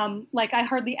 like I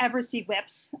hardly ever see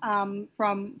whips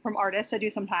from artists. I do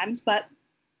sometimes, but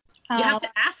you have to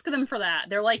ask them for that.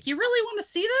 They're like, you really want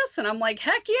to see this? And I'm like,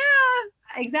 heck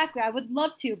yeah. Exactly. I would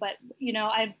love to, but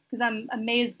because I'm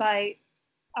amazed by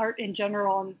art in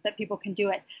general, and that people can do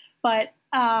it. But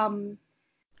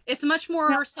it's much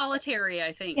more solitary,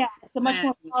 I think. Yeah, it's a much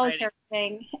more solitary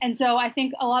thing. And so I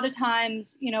think a lot of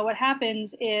times, what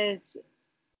happens is,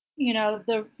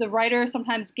 the writer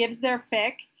sometimes gives their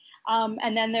fic,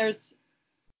 and then there's,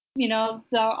 the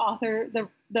author,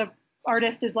 the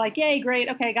artist is like, yay, great,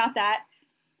 okay, got that.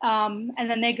 And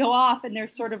then they go off, and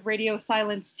there's sort of radio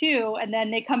silence too, and then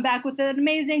they come back with an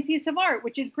amazing piece of art,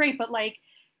 which is great, but like,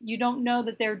 you don't know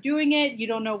that they're doing it, you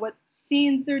don't know what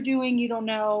scenes they're doing, you don't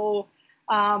know,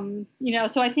 so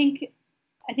I think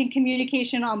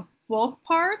communication on both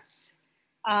parts,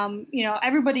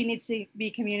 everybody needs to be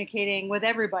communicating with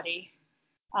everybody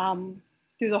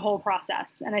through the whole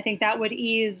process, and I think that would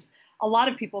ease a lot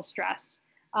of people's stress,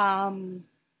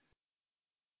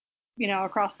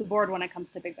 across the board when it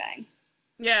comes to Big Bang.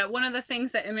 Yeah, one of the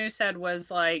things that Emu said was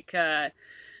like,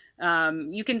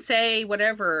 you can say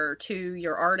whatever to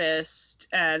your artist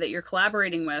that you're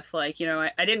collaborating with, like,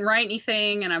 I didn't write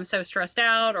anything and I'm so stressed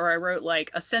out, or I wrote like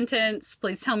a sentence,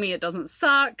 please tell me it doesn't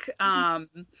suck. And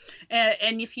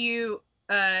if you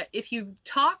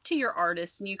talk to your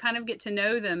artist and you kind of get to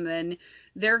know them, then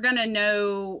they're going to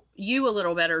know you a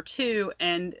little better too,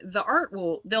 and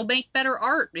they'll make better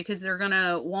art, because they're going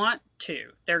to want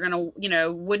too. They're going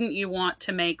to, wouldn't you want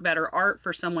to make better art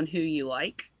for someone who you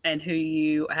like and who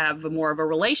you have more of a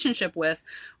relationship with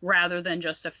rather than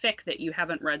just a fic that you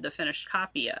haven't read the finished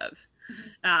copy of?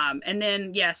 And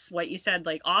then, yes, what you said,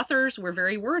 like authors, we're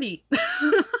very wordy.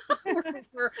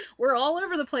 we're all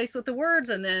over the place with the words.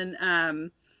 And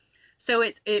then, so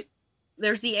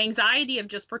there's the anxiety of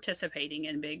just participating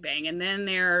in Big Bang. And then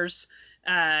there's,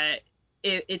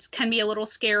 it can be a little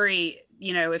scary,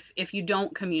 if you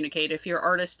don't communicate, if your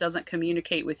artist doesn't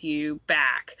communicate with you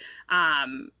back.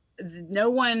 No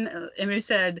one, Emu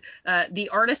said, the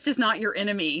artist is not your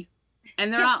enemy,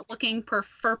 and they're not looking for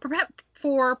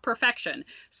perfection.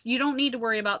 So you don't need to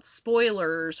worry about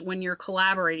spoilers when you're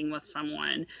collaborating with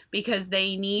someone, because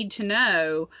they need to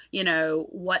know,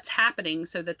 what's happening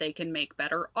so that they can make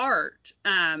better art.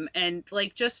 And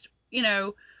like, just,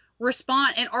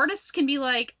 respond. And artists can be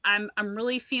like, I'm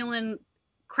really feeling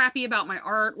crappy about my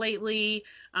art lately.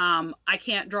 I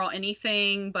can't draw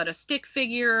anything but a stick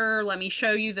figure. Let me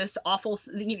show you this awful.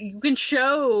 You can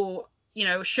show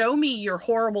me your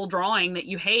horrible drawing that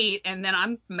you hate, and then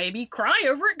I'm maybe cry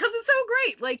over it because it's so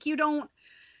great. Like,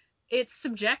 it's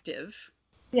subjective.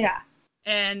 Yeah.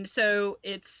 And so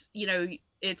it's,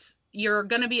 you're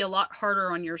going to be a lot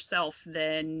harder on yourself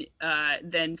than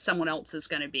someone else is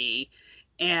going to be.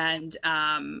 And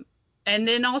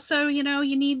then also,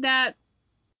 you need that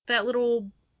little,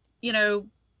 the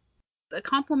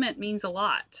compliment means a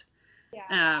lot.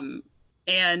 Yeah.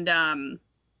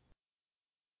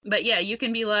 But yeah, you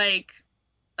can be like,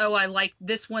 oh, I like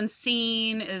this one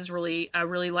scene I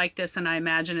really like this, and I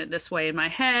imagine it this way in my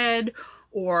head,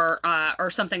 or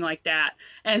something like that.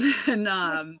 And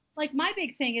then, like my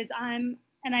big thing is and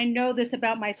I know this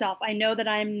about myself. I know that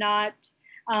I'm not,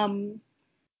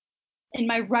 in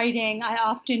my writing, I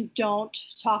often don't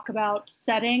talk about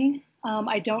setting.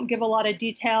 I don't give a lot of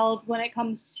details when it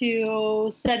comes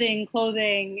to setting,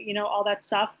 clothing, all that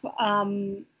stuff.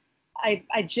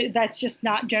 That's just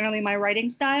not generally my writing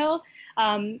style.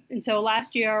 And so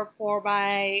last year for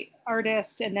my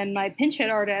artist and then my pinch hit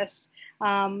artist,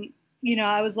 I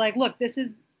was like, look, this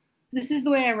is the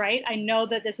way I write. I know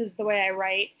that this is the way I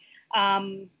write.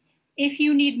 If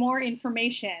you need more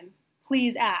information,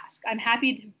 please ask. I'm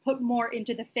happy to put more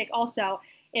into the fic. Also,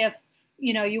 if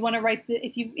you want to write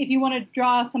if you want to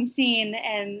draw some scene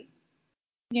and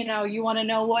you want to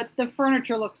know what the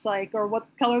furniture looks like or what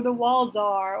color the walls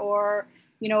are or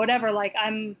whatever, like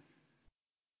I'm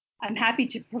happy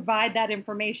to provide that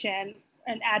information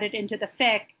and add it into the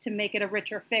fic to make it a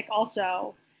richer fic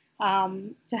also,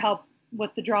 to help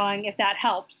with the drawing if that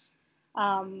helps,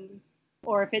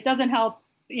 or if it doesn't help,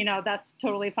 that's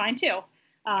totally fine too.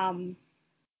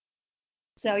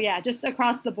 So yeah, just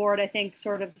across the board, I think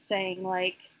sort of saying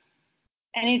like,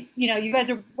 and you guys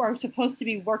are supposed to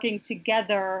be working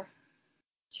together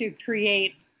to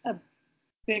create a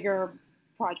bigger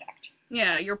project.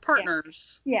 Yeah, you're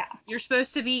partners. Yeah. You're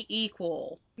supposed to be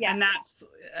equal. Yeah. And that's,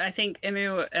 I think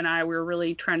Emu and I were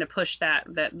really trying to push that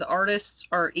the artists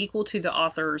are equal to the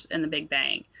authors in the Big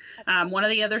Bang. One of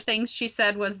the other things she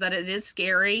said was that it is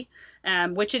scary,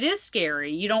 which it is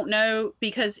scary. You don't know,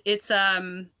 because it's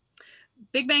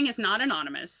Big Bang is not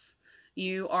anonymous.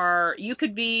 You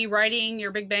could be writing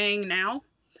your Big Bang now.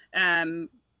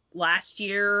 Last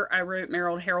year I wrote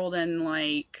Merrill Herald in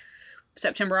like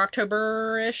September,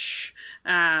 October-ish.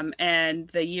 And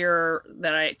the year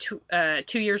that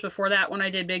 2 years before that, when I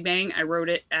did Big Bang, I wrote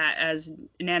it as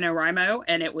NaNoWriMo,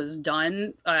 and it was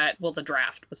done. The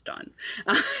draft was done.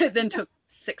 It then took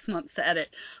 6 months to edit.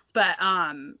 But,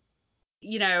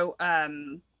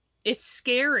 it's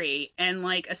scary. And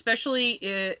like,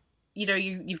 especially,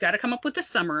 you've got to come up with a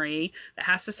summary that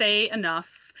has to say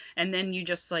enough. And then you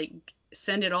just like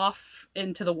send it off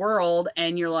into the world,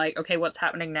 and you're like, okay, what's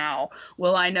happening now?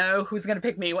 Will I know who's going to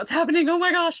pick me? What's happening? Oh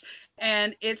my gosh.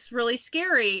 And it's really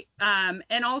scary.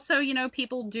 And also,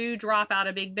 people do drop out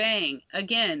of Big Bang.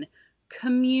 Again,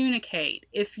 communicate.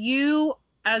 If you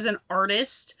as an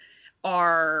artist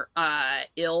are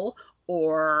ill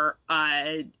or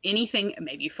anything,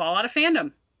 maybe you fall out of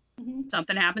fandom. Mm-hmm.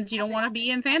 Something happens, you don't want to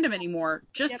be in fandom anymore.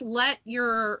 Just let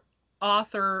your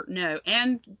author know,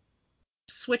 and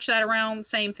switch that around,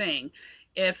 same thing.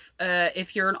 If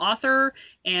you're an author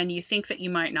and you think that you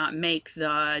might not make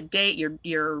the date,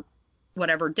 your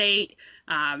whatever date,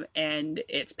 and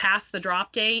it's past the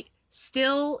drop date,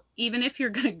 still, even if you're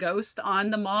going to ghost on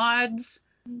the mods,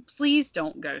 please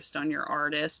don't ghost on your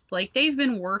artist. Like, they've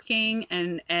been working,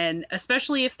 and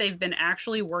especially if they've been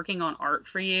actually working on art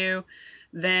for you,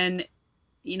 then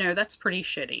that's pretty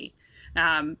shitty.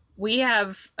 We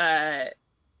have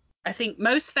I think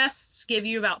most fests give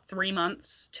you about 3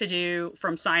 months to do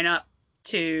from sign up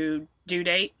to due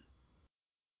date.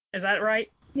 Is that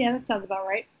right? Yeah, that sounds about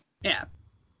right. Yeah.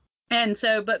 And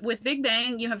so, but with Big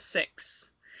Bang, you have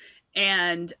 6.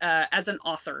 And as an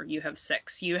author, you have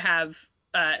 6. You have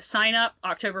sign up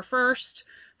October 1st,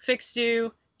 fixed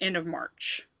due end of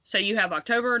March. So you have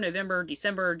October, November,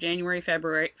 December, January,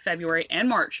 February, and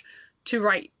March to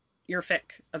write your fic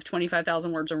of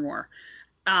 25,000 words or more.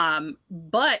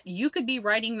 But you could be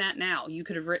writing that now. You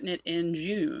could have written it in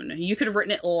June. You could have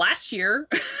written it last year.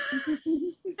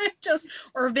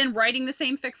 Or have been writing the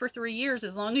same fic for 3 years,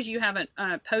 as long as you haven't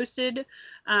posted.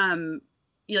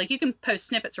 You can post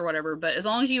snippets or whatever, but as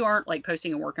long as you aren't like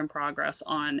posting a work in progress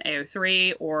on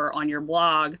AO3 or on your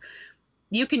blog,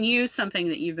 you can use something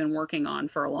that you've been working on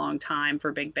for a long time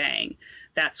for Big Bang.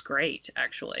 That's great,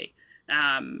 actually.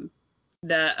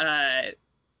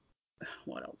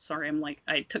 What else? Sorry,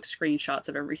 I took screenshots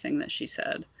of everything that she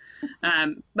said.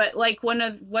 But like one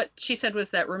of what she said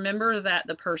was that remember that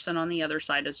the person on the other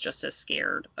side is just as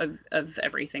scared of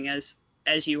everything as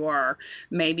you are.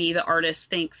 Maybe the artist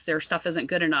thinks their stuff isn't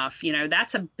good enough.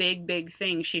 That's a big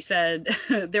thing. She said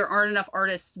there aren't enough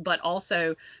artists, but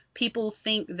also people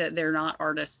think that they're not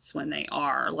artists when they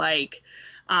are. Like,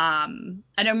 I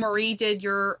know Marie did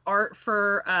your art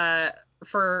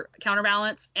for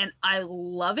Counterbalance, and I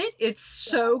love it. It's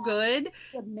so good.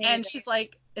 And she's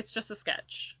like, it's just a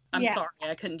sketch. I'm sorry,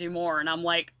 I couldn't do more. And I'm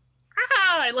like,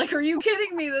 are you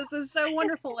kidding me? This is so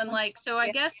wonderful. And so I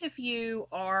guess if you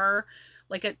are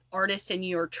like an artist and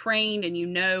you're trained and you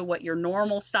know what your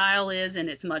normal style is and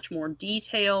it's much more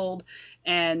detailed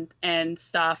and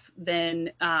stuff,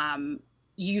 then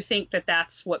you think that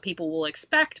that's what people will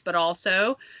expect. But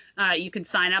also you can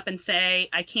sign up and say,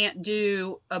 I can't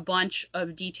do a bunch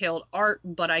of detailed art,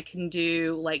 but I can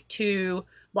do like 2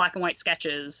 black and white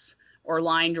sketches or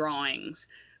line drawings.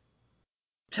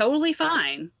 Totally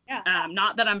fine. Yeah.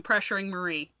 Not that I'm pressuring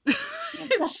Marie.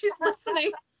 If she's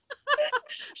listening.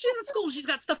 She's in school. She's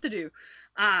got stuff to do.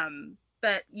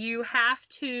 But you have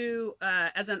to,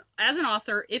 as an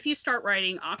author, if you start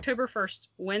writing October 1st,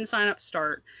 when signups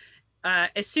start,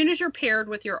 as soon as you're paired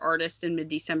with your artist in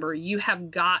mid-December, you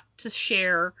have got to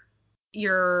share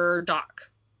your doc.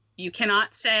 You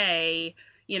cannot say,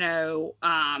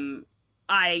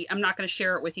 I'm not going to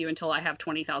share it with you until I have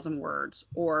 20,000 words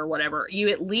or whatever. You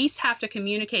at least have to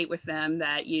communicate with them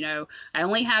that, I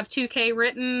only have 2K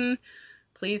written.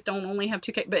 Please don't only have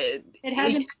 2K. But it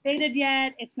hasn't faded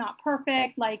yet. It's not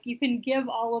perfect. Like, you can give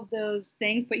all of those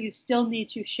things, but you still need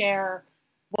to share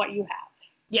what you have.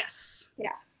 Yes.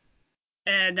 Yeah.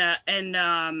 And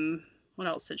what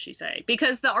else did she say?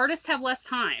 Because the artists have less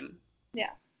time.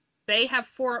 Yeah. They have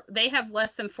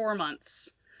less than 4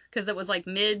 months, because it was like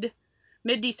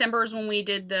mid-December is when we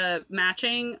did the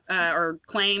matching or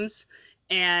claims,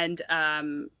 and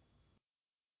I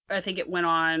think it went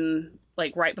on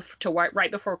like right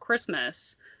before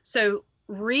Christmas. So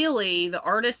really, the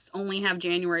artists only have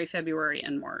January, February,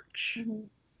 and March.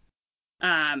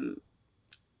 Mm-hmm.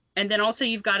 And then also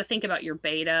you've got to think about your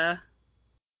beta.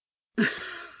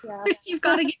 Yeah. You've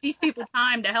got to give these people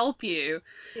time to help you.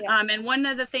 Yeah. And one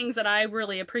of the things that I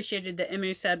really appreciated that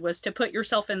Emu said was to put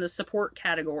yourself in the support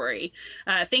category.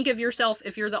 Think of yourself,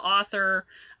 if you're the author,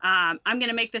 I'm going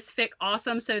to make this fic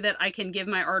awesome so that I can give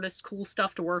my artists cool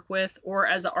stuff to work with. Or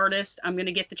as an artist, I'm going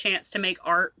to get the chance to make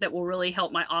art that will really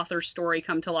help my author's story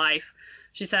come to life.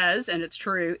 She says, and it's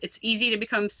true, it's easy to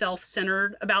become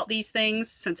self-centered about these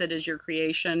things since it is your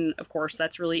creation. Of course,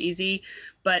 that's really easy,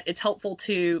 but it's helpful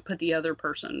to put the other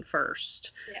person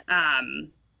first. Yeah.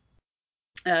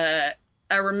 I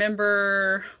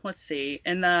remember, let's see,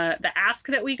 in the ask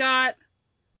that we got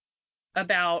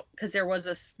about, because there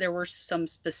were some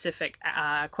specific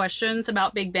questions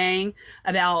about Big Bang,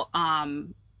 about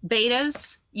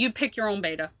betas. You pick your own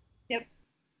beta. Yep.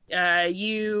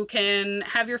 You can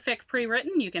have your fic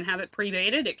pre-written. You can have it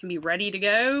pre-baited. It can be ready to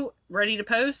go, ready to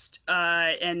post,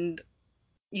 and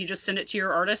you just send it to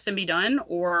your artist and be done,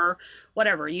 or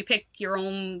whatever. You pick your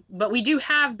own. But we do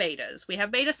have betas. We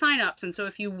have beta signups, and so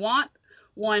if you want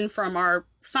one from our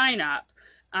sign up,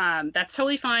 that's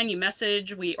totally fine. You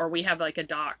message, we have like a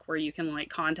doc where you can like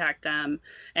contact them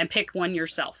and pick one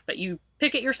yourself. But you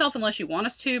pick it yourself unless you want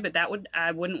us to. But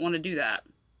I wouldn't want to do that.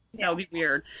 Yeah. That would be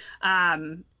weird.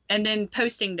 And then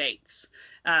posting dates.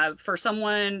 For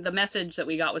someone, the message that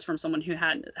we got was from someone who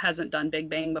hasn't done Big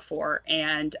Bang before,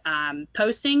 and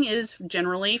posting is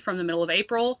generally from the middle of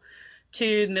April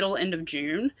to the middle end of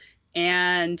June,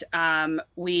 and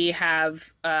we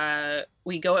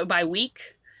go by week,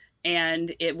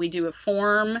 and we do a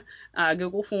form,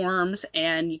 Google Forms,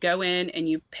 and you go in and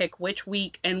you pick which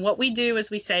week. And what we do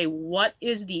is we say, what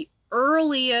is the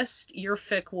earliest your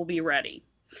fic will be ready.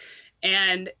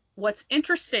 And what's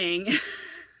interesting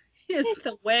is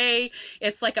the way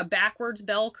it's like a backwards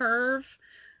bell curve.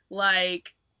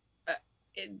 Like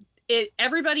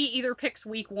everybody either picks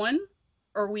week 1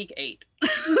 or week 8.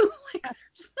 Like,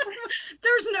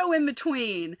 there's no in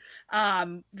between.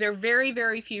 There are very,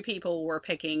 very few people were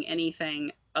picking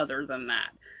anything other than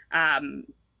that.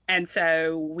 And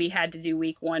so we had to do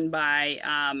week 1 by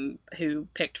who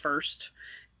picked first.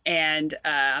 And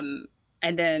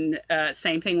then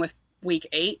same thing with week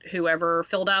 8, whoever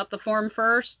filled out the form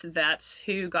first, that's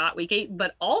who got week 8.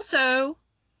 But also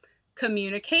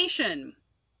communication.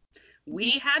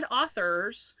 We had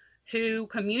authors who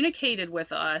communicated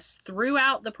with us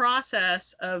throughout the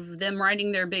process of them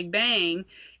writing their Big Bang.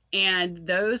 And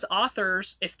those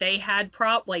authors, if they had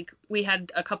like we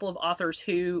had a couple of authors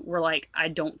who were like, I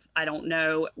don't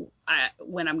know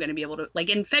when I'm going to be able to, like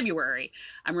in February,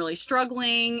 I'm really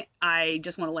struggling. I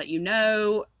just want to let you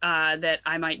know that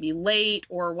I might be late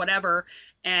or whatever.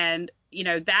 And, you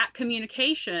know, that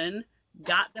communication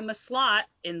got them a slot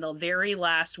in the very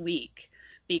last week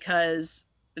because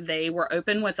they were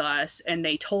open with us and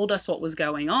they told us what was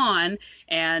going on.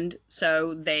 And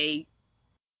so they,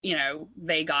 you know,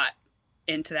 they got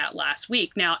into that last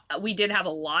week. Now, we did have a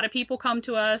lot of people come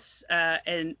to us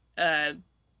and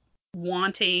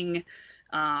wanting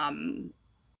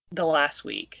the last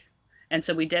week. And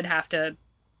so we did have to,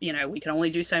 you know, we can only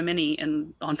do so many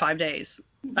on 5 days.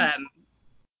 Mm-hmm.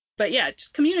 But yeah,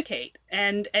 just communicate.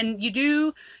 And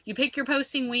you pick your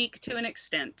posting week to an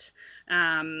extent.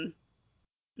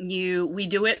 We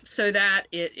do it so that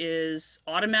it is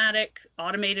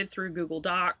automated through Google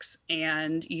Docs,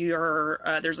 and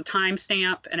there's a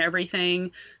timestamp and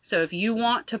everything. So if you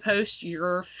want to post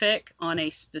your fic on a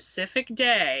specific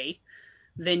day,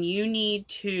 then you need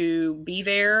to be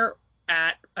there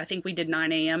at, I think we did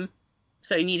 9 a.m.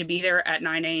 So you need to be there at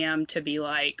 9 a.m. to be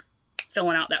like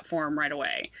filling out that form right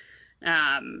away.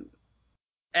 And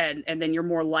then you're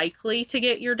more likely to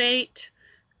get your date.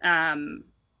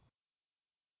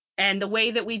 And the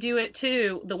way that we do it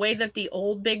too, the way that the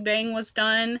old Big Bang was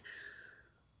done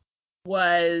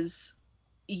was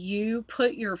you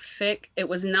put your fic, it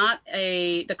was not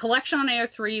the collection on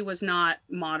AO3 was not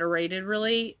moderated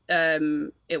really.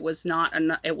 It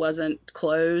wasn't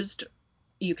closed.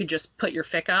 You could just put your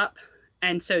fic up.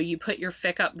 And so you put your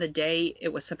fic up the day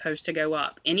it was supposed to go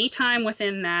up. Anytime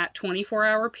within that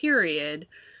 24-hour period,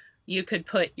 you could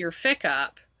put your fic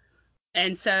up.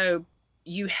 And so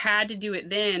you had to do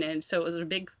it then, and so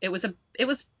it was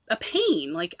a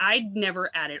pain. Like, I'd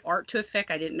never added art to a fic.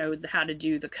 I didn't know how to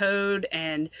do the code,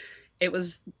 and it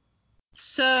was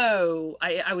so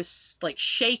I was like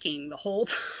shaking the whole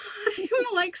time,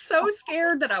 like so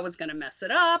scared that I was gonna mess it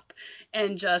up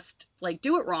and just like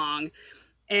do it wrong.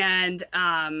 And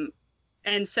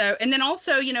then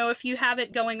also, you know, if you have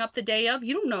it going up the day of,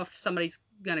 you don't know if somebody's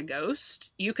gonna ghost.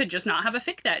 You could just not have a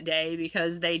fic that day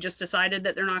because they just decided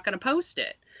that they're not gonna post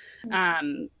it.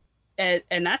 And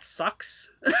that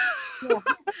sucks. Yeah.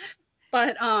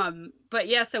 But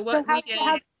yeah, so what we did.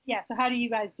 So how do you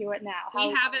guys do it now?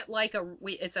 We have it like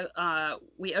we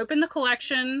open the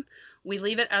collection, we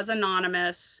leave it as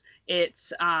anonymous.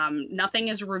 It's nothing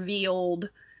is revealed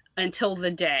until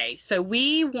the day. So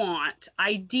we want,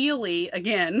 ideally,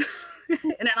 again,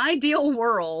 in an ideal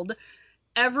world,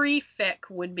 every fic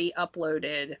would be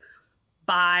uploaded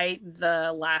by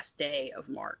the last day of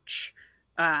March.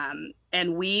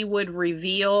 And we would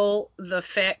reveal the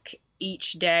fic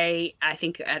each day, I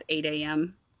think at 8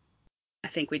 a.m. I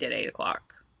think we did 8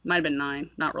 o'clock. Might have been 9.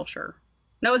 Not real sure.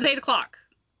 No, it was 8 o'clock.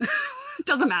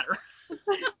 Doesn't matter.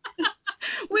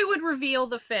 We would reveal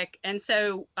the fic. And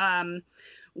so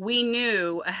we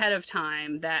knew ahead of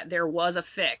time that there was a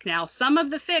fic. Now, some of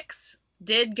the fics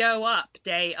did go up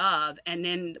day of and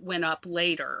then went up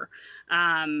later.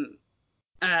 Some,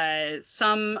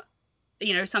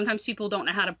 you know, sometimes people don't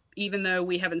know how to, even though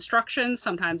we have instructions,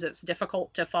 sometimes it's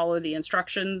difficult to follow the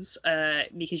instructions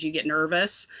because you get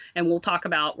nervous. And we're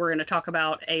going to talk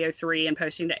about AO3 and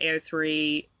posting to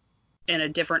AO3 in a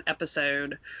different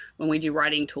episode when we do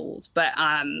writing tools.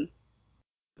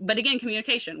 But again,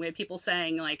 communication. We had people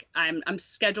saying like, I'm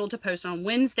scheduled to post on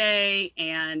Wednesday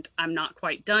and I'm not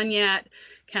quite done yet.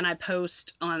 Can I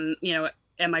post on, you know,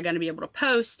 am I going to be able to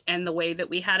post? And the way that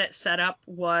we had it set up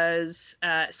was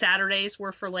Saturdays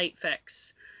were for late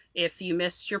fics. If you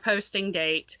missed your posting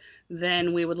date,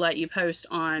 then we would let you post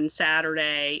on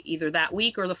Saturday, either that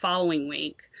week or the following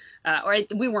week.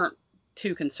 We weren't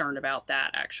too concerned about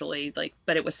that actually,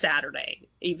 but it was Saturday,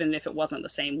 even if it wasn't the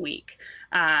same week.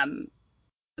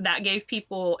 That gave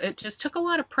people, it just took a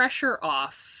lot of pressure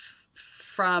off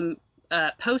from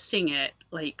posting it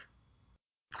like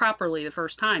properly the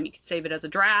first time. You could save it as a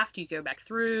draft. You go back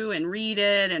through and read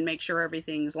it and make sure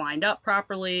everything's lined up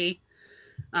properly.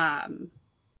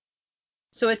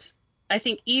 So it's, I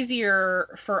think,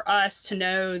 easier for us to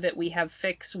know that we have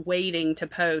fics waiting to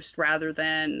post rather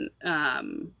than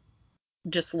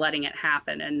just letting it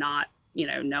happen and not,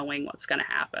 knowing what's going to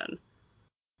happen.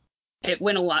 It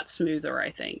went a lot smoother,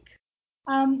 I think.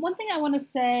 One thing I want to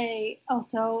say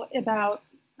also about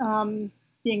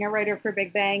being a writer for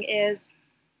Big Bang is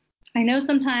I know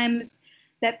sometimes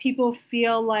that people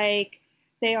feel like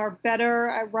they are better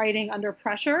at writing under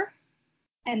pressure,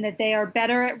 and that they are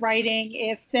better at writing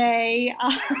if they're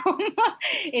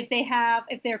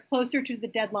closer to the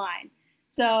deadline.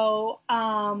 So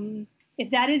if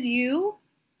that is you,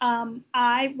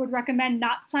 I would recommend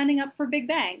not signing up for Big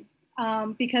Bang,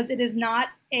 because it is not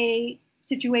a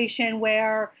situation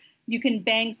where you can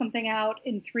bang something out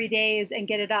in 3 days and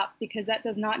get it up, because that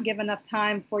does not give enough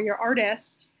time for your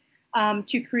artist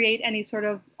to create any sort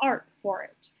of art for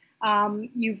it.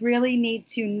 You really need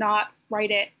to not write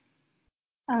it.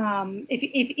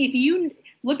 If you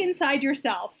look inside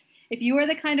yourself, if you are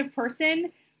the kind of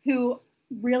person who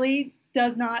really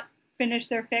does not finish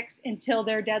their fics until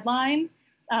their deadline,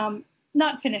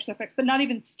 not finish their fics, but not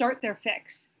even start their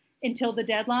fics until the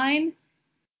deadline,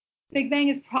 Big Bang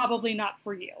is probably not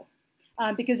for you,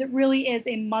 because it really is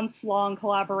a months-long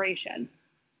collaboration.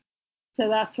 So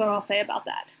that's what I'll say about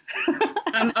that.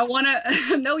 I want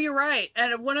to, no, you're right.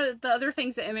 And one of the other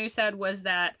things that Emu said was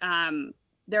that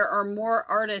there are more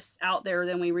artists out there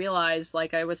than we realize.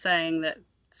 Like I was saying, that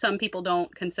some people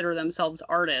don't consider themselves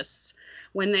artists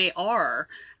when they are.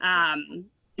 And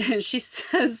she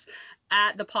says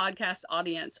at the podcast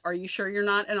audience, "Are you sure you're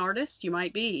not an artist? You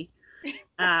might be."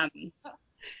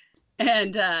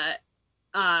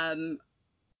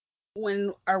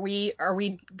 When are we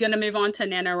gonna move on to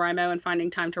NaNoWriMo and finding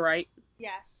time to write?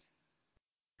 Yes.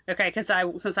 Okay, because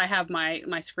since I have my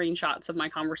screenshots of my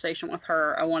conversation with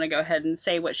her, I want to go ahead and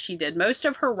say what she did. Most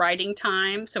of her writing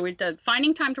time, so we did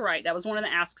finding time to write. That was one of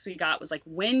the asks we got, was like,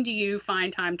 when do you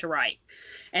find time to write?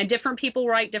 And different people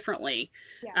write differently.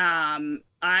 Yeah.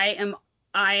 I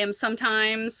am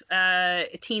sometimes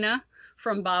Tina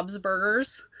from Bob's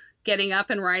Burgers, getting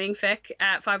up and writing fic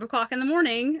at 5 o'clock in the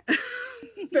morning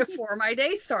before my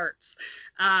day starts.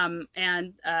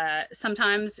 And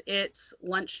sometimes it's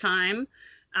lunchtime.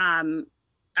 I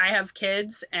have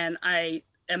kids, and I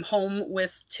am home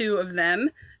with 2 of them,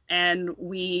 and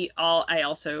I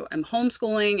also am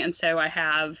homeschooling, and so I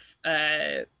have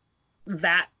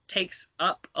that takes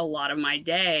up a lot of my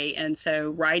day, and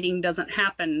so writing doesn't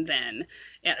happen then.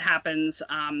 It happens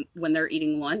when they're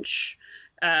eating lunch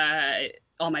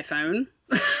on my phone.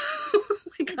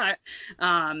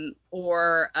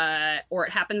 Or it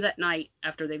happens at night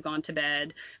after they've gone to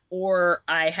bed, or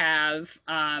I have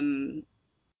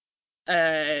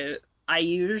I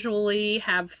usually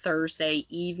have Thursday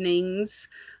evenings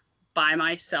by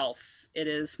myself. It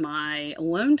is my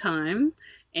alone time,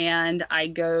 and I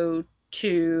go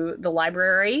to the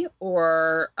library,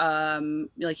 or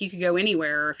like, you could go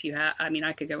anywhere if you have. I mean,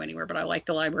 I could go anywhere, but I like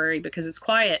the library because it's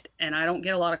quiet, and I don't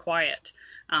get a lot of quiet.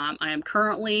 I am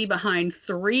currently behind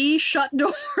 3 shut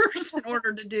doors in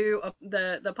order to do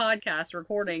the podcast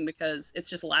recording, because it's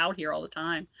just loud here all the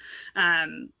time,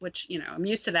 which, I'm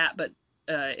used to that, but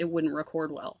it wouldn't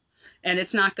record well, and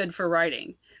it's not good for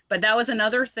writing. But that was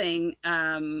another thing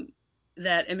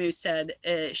that Emu said.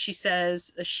 She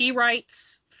says she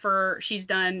writes she's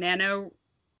done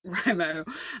NaNoWriMo,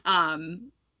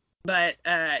 but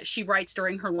she writes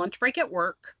during her lunch break at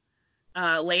work,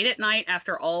 late at night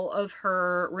after all of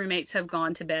her roommates have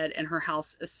gone to bed and her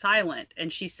house is silent.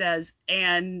 And she says,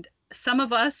 and some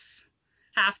of us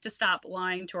have to stop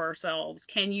lying to ourselves.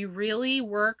 Can you really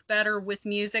work better with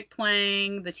music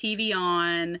playing, the TV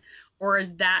on, or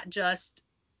is that just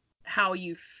how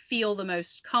you feel the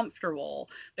most comfortable?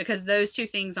 Because those 2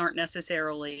 things aren't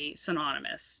necessarily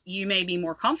synonymous. You may be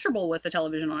more comfortable with the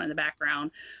television on in the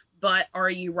background, but are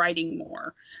you writing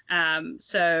more?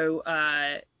 So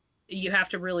you have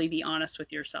to really be honest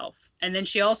with yourself. And then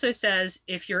she also says,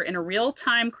 if you're in a real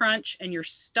time crunch and you're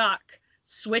stuck,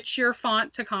 switch your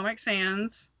font to Comic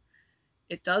Sans.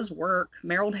 It does work.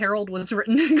 Merrill Herald was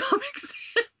written in Comic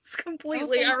Sans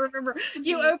completely. Okay. I remember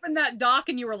you opened that doc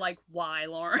and you were like, why,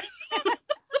 Lauren?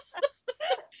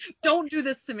 Don't do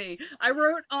this to me. I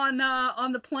wrote on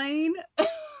the plane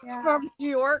from New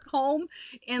York home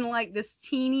in like this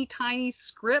teeny tiny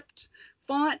script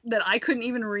font that I couldn't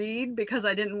even read, because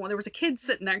I didn't want, there was a kid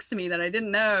sitting next to me that I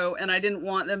didn't know, and I didn't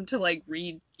want them to like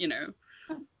read,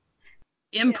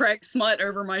 impreg smut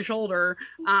over my shoulder.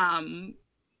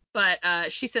 But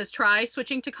she says try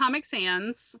switching to Comic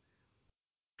Sans,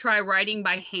 try writing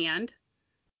by hand,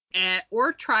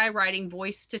 or try writing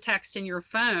voice to text in your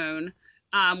phone,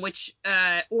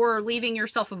 or leaving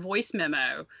yourself a voice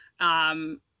memo,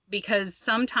 because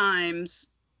sometimes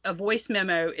a voice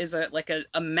memo is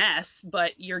a mess,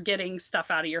 but you're getting stuff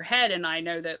out of your head. And I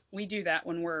know that we do that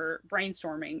when we're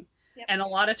brainstorming. Yep. And a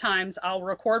lot of times I'll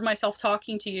record myself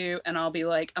talking to you and I'll be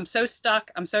like, I'm so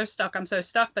stuck.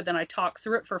 But then I talk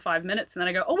through it for 5 minutes and then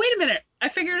I go, oh, wait a minute. I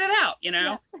figured it out,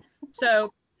 Yeah.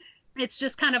 So it's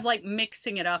just kind of like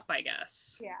mixing it up, I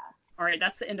guess. Yeah. All right.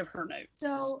 That's the end of her notes.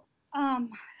 So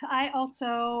I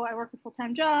work a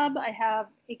full-time job. I have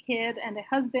a kid and a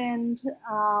husband,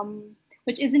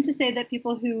 which isn't to say that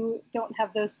people who don't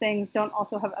have those things don't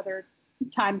also have other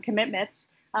time commitments.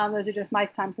 Those are just my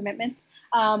time commitments.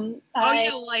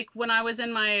 Like when I was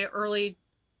in my early,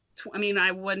 when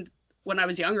I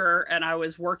was younger and I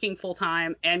was working full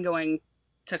time and going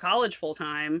to college full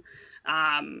time,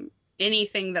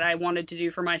 anything that I wanted to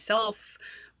do for myself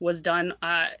was done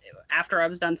after I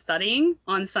was done studying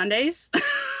on Sundays.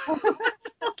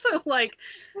 So like,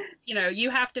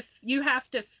 you have to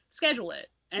schedule it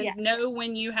and know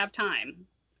when you have time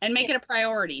and make it a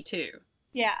priority too.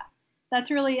 Yeah,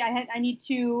 that's really, I need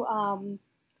to,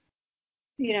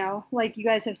 like you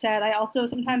guys have said, I also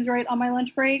sometimes write on my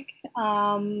lunch break.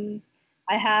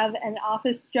 I have an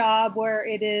office job where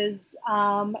it is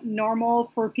normal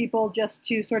for people just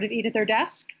to sort of eat at their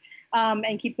desk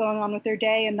and keep going on with their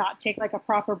day and not take like a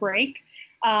proper break.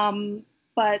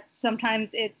 But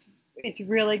sometimes it's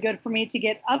really good for me to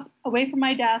get up away from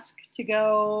my desk to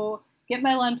go get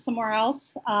my lunch somewhere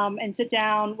else and sit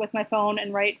down with my phone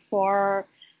and write for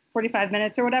 45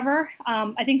 minutes or whatever.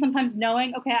 I think sometimes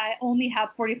knowing, okay, I only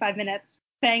have 45 minutes,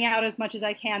 bang out as much as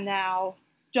I can now.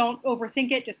 Don't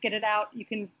overthink it, just get it out. You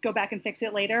can go back and fix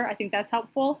it later. I think that's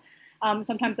helpful.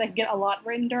 Sometimes I get a lot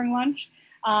written during lunch.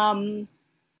 And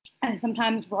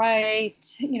sometimes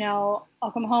write, I'll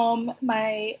come home.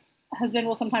 My husband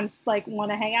will sometimes like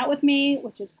want to hang out with me,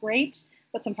 which is great,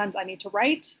 but sometimes I need to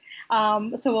write.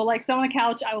 So we'll like sit on the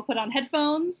couch. I will put on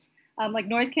headphones, like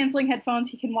noise canceling headphones.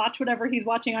 He can watch whatever he's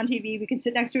watching on TV. We can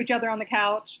sit next to each other on the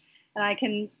couch and I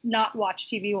can not watch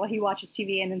TV while he watches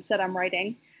TV and instead I'm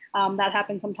writing. That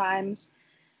happens sometimes.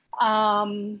 That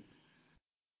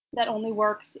only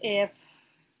works if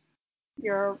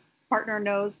your partner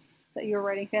knows that you're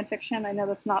writing fan fiction. I know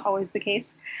that's not always the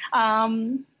case.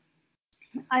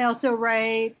 I also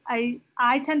write, I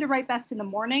tend to write best in the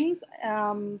mornings,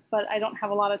 but I don't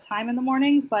have a lot of time in the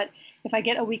mornings. But if I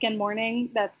get a weekend morning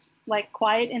that's like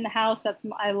quiet in the house,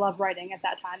 I love writing at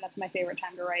that time. That's my favorite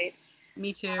time to write.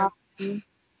 Me too.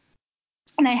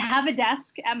 And I have a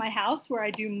desk at my house where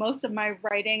I do most of my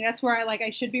writing. That's where I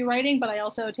should be writing, but I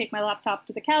also take my laptop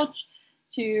to the couch,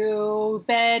 to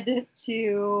bed,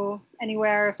 to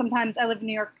anywhere. Sometimes I live in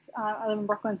New York. I live in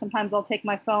Brooklyn. Sometimes I'll take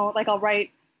my phone, like I'll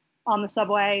write on the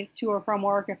subway to or from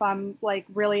work if I'm like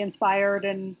really inspired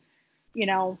and,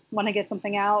 want to get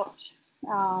something out.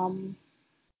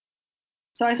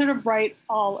 So I sort of write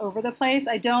all over the place.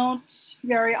 I don't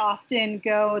very often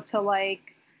go to like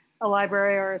a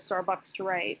library or a Starbucks to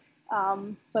write.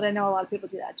 But I know a lot of people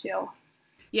do that too.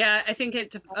 Yeah, I think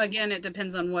it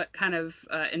depends on what kind of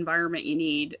environment you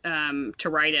need to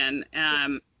write in.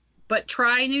 But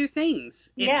try new things.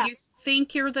 If you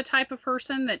think you're the type of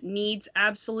person that needs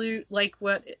absolute, like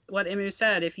what Emu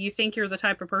said, if you think you're the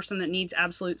type of person that needs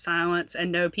absolute silence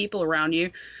and no people around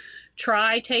you,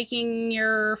 try taking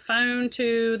your phone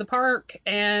to the park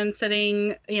and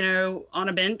sitting, on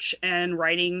a bench and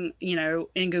writing,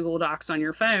 in Google Docs on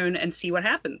your phone and see what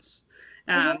happens.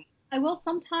 I will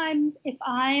sometimes, if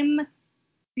I'm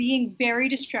being very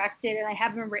distracted and I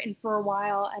haven't written for a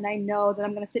while and I know that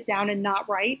I'm going to sit down and not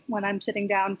write when I'm sitting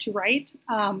down to write,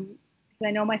 because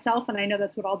I know myself and I know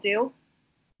that's what I'll do.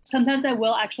 Sometimes I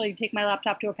will actually take my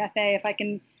laptop to a cafe if I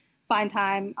can find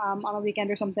time on a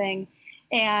weekend or something,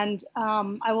 and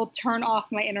I will turn off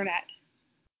my internet.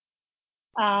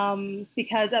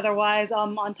 Because otherwise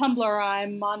I'm on Tumblr,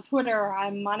 I'm on Twitter,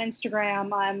 I'm on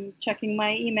Instagram, I'm checking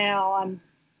my email, I'm,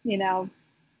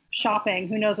 shopping,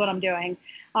 who knows what I'm doing.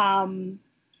 But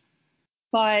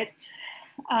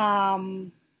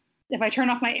if I turn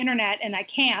off my internet and I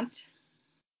can't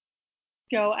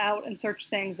go out and search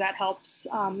things, that helps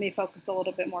me focus a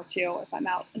little bit more too if I'm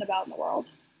out and about in the world.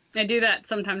 I do that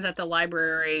sometimes at the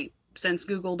library, since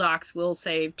Google Docs will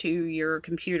save to your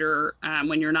computer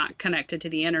when you're not connected to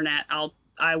the internet. I'll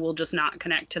I will just not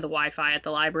connect to the Wi-Fi at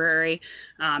the library,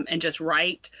 and just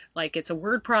write like it's a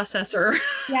word processor.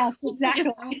 Yes,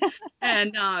 exactly.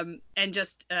 And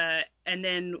just and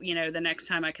then, the next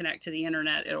time I connect to the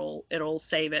internet, it'll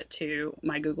save it to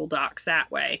my Google Docs that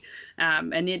way.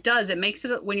 And it makes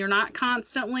it when you're not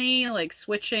constantly like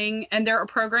switching, and there are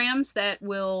programs that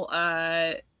will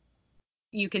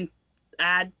you can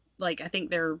add, like, I think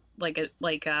they're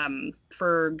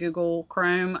for Google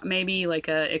Chrome, maybe like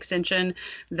a extension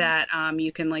that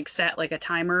you can like set like a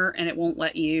timer, and it won't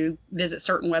let you visit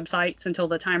certain websites until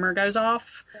the timer goes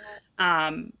off.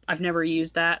 I've never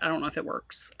used that. I don't know if it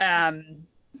works.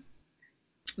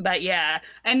 But yeah,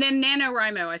 and then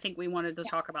NaNoWriMo, I think we wanted to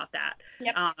talk about that.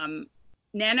 Yep.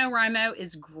 NaNoWriMo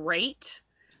is great.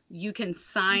 You can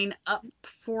sign up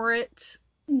for it.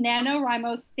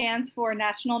 NaNoWriMo stands for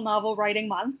National Novel Writing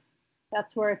Month.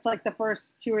 That's where it's like the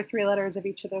first 2 or 3 letters of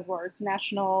each of those words.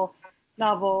 National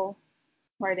Novel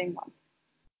Writing Month.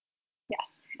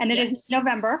 Yes. And it is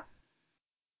November.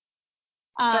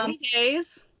 30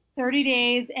 days. 30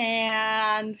 days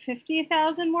and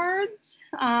 50,000 words.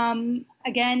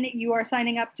 Again, you are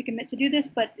signing up to commit to do this,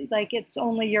 but like it's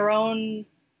only your own,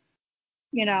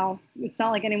 it's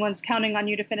not like anyone's counting on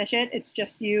you to finish it. It's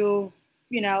just you,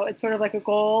 it's sort of like a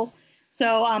goal.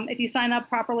 So if you sign up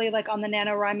properly, like on the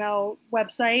NaNoWriMo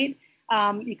website,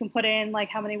 you can put in like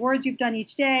how many words you've done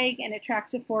each day, and it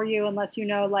tracks it for you and lets you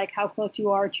know like how close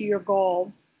you are to your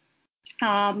goal.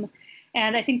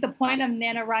 And I think the point of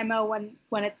NaNoWriMo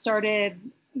when it started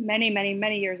many, many,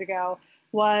 many years ago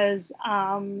was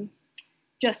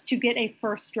just to get a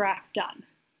first draft done.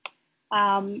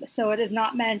 So it is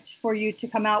not meant for you to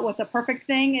come out with a perfect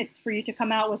thing. It's for you to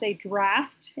come out with a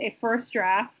draft, a first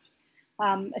draft,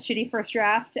 a shitty first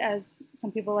draft, as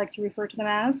some people like to refer to them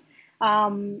as,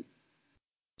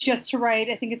 just to write.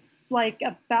 I think it's like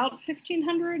about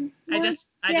 1,500 words.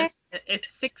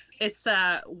 It's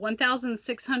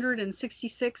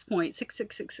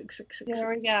 1,666.66666. There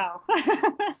we go.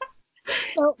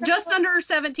 So just under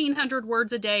 1,700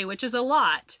 words a day, which is a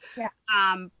lot. Yeah.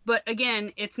 But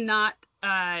again, it's not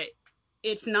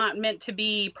meant to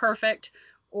be perfect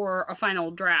or a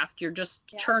final draft. You're just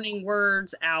churning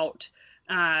words out,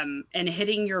 and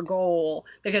hitting your goal,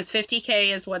 because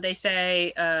 50K is what they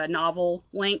say novel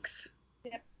length.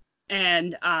 Yep.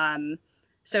 And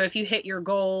so if you hit your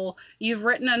goal, you've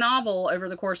written a novel over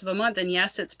the course of a month, and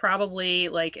yes, it's probably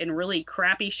like in really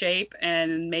crappy shape,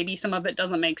 and maybe some of it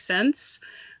doesn't make sense.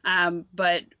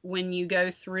 But when you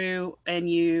go through and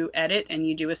you edit and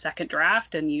you do a second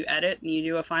draft and you edit and you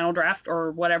do a final draft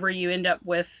or whatever, you end up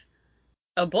with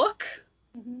a book.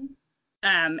 Mm-hmm.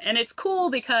 And it's cool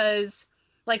because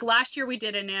like last year we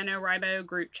did a NaNoWriMo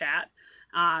group chat,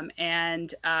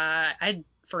 and I'd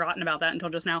forgotten about that until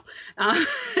just now.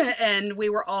 And we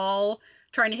were all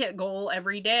trying to hit goal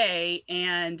every day,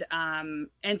 and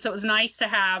so it was nice to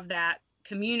have that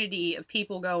community of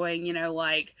people going,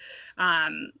 I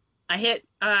hit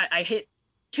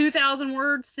 2,000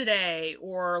 words today,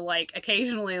 or like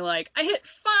occasionally like I hit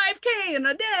 5K in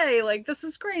a day, like this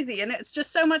is crazy. And it's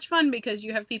just so much fun because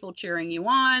you have people cheering you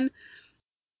on.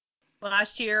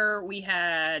 Last year we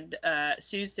had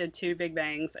Suze did 2 Big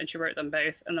Bangs, and she wrote them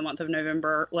both in the month of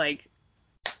November. Like,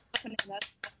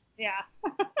 yeah.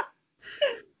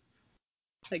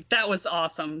 Like that was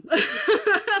awesome.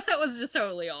 That was just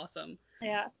totally awesome.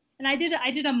 Yeah. And I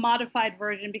did a modified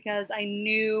version because I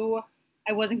knew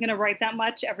I wasn't going to write that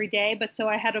much every day, but so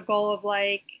I had a goal of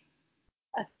like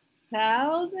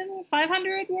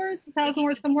 1,500 words,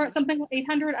 1,000 words, something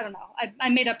 800. I don't know. I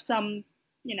made up some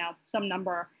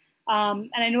number. And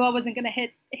I knew I wasn't going to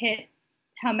hit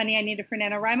how many I needed for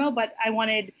NaNoWriMo, but I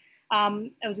wanted, I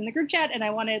was in the group chat and I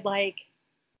wanted like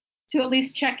to at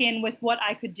least check in with what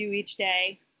I could do each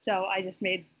day. So I just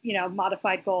made,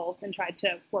 modified goals and tried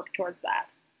to work towards that.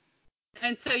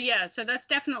 And so, so that's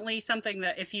definitely something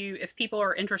that if people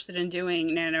are interested in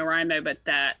doing NaNoWriMo, but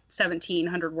that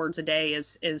 1,700 words a day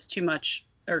is too much,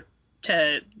 or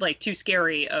too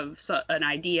scary of an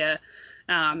idea.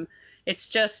 It's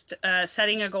just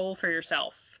setting a goal for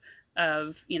yourself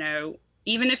of,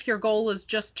 even if your goal is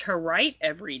just to write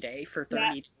every day for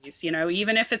 30 days,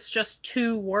 even if it's just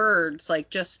 2 words, like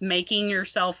just making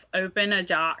yourself open a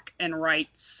doc and write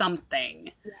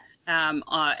something. Yes.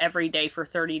 Every day for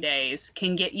 30 days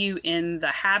can get you in the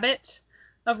habit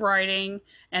of writing,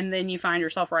 and then you find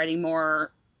yourself writing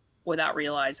more without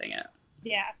realizing it.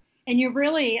 Yeah. And you're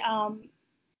really,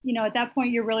 at that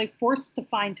point, you're really forced to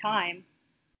find time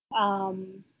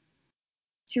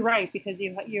to write because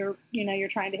you're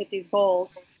trying to hit these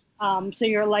goals. So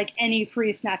you're like any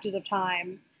free snatches of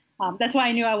time. That's why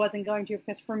I knew I wasn't going to,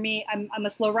 because for me, I'm a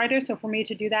slow writer. So for me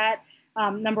to do that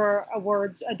number of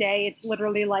words a day, it's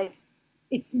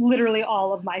literally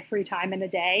all of my free time in a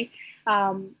day.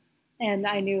 And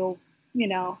I knew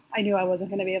I wasn't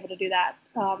going to be able to do that.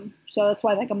 So that's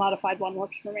why like a modified one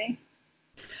works for me.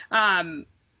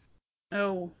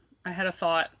 Oh, I had a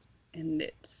thought and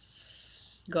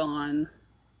it's gone.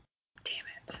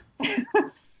 Damn it.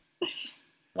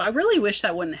 Well, I really wish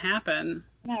that wouldn't happen.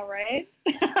 Yeah, right?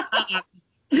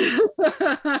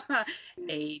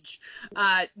 Age.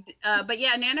 But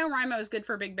yeah, NaNoWriMo is good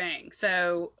for Big Bang.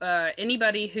 So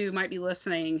anybody who might be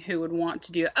listening who would want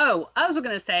to do it. Oh, I was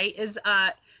going to say is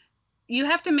you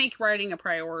have to make writing a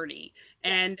priority.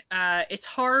 And it's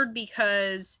hard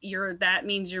because that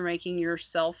means you're making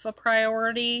yourself a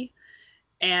priority.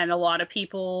 And a lot of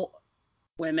people,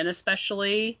 women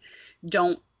especially,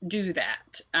 don't do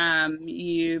that.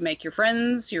 You make your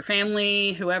friends, your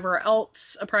family, whoever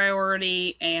else a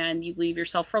priority, and you leave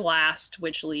yourself for last,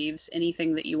 which leaves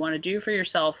anything that you want to do for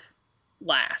yourself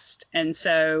last. And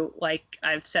so, like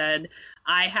I've said,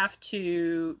 I have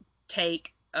to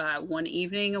take one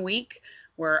evening a week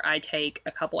where I take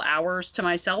a couple hours to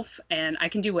myself and I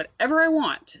can do whatever I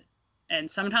want. And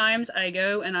sometimes I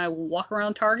go and I walk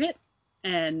around Target,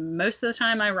 and most of the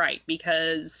time I write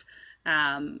because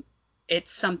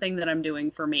it's something that I'm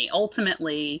doing for me.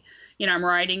 Ultimately, I'm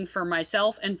writing for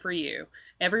myself and for you.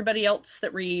 Everybody else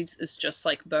that reads is just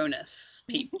like bonus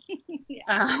people.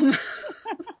 I'm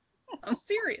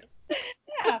serious.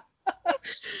 Yeah.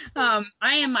 I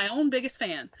am my own biggest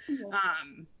fan.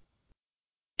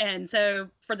 And so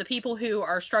for the people who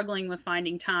are struggling with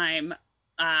finding time,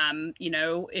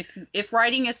 if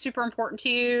writing is super important to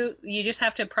you, you just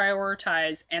have to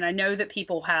prioritize. And I know that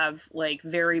people have like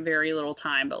very, very little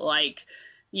time, but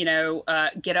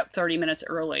get up 30 minutes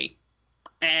early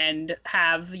and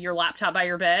have your laptop by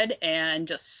your bed and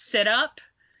just sit up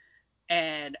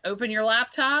and open your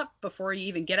laptop before you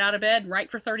even get out of bed and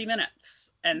write for 30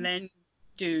 minutes and then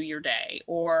do your day,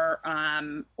 or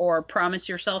promise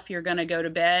yourself you're going to go to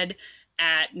bed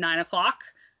at 9 o'clock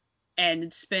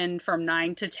and spend from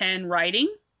 9 to 10 writing.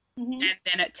 Mm-hmm. And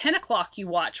then at 10 o'clock you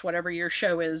watch whatever your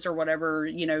show is or whatever,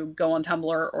 go on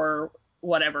Tumblr or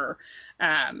whatever.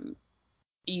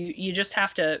 You just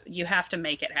have to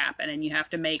make it happen, and you have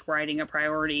to make writing a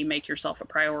priority, make yourself a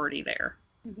priority there.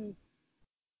 Mm-hmm.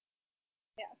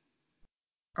 Yeah.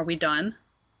 Are we done?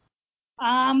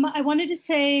 I wanted to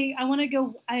say,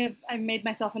 I made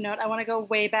myself a note. I want to go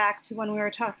way back to when we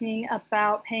were talking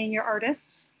about paying your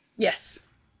artists. Yes.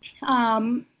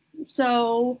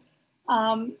 So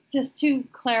just to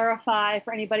clarify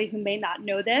for anybody who may not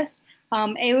know this,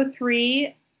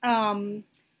 AO3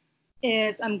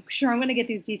 is, I'm sure I'm going to get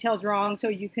these details wrong, so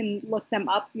you can look them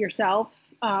up yourself.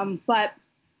 But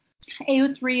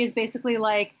AO3 is basically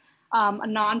like a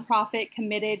nonprofit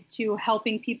committed to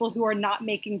helping people who are not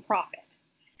making profit,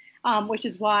 which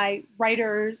is why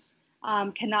writers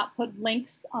cannot put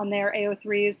links on their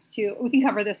AO3s we can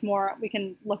cover this more. We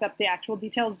can look up the actual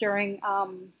details during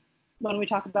when we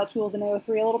talk about tools in AO3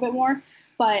 a little bit more.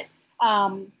 But,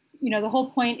 the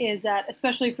whole point is that,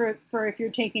 especially for if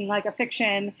you're taking like a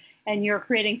fiction and you're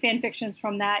creating fan fictions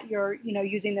from that, you're,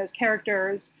 using those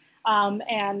characters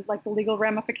and like the legal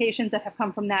ramifications that have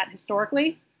come from that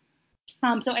historically.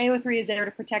 So AO3 is there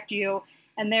to protect you,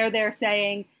 and they're there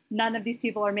saying none of these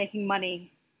people are making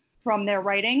money from their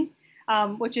writing,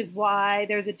 which is why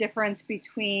there's a difference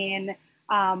between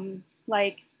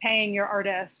like paying your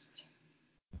artist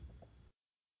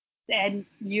and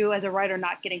you as a writer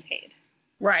not getting paid.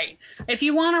 Right. If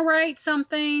you want to write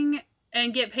something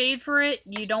and get paid for it,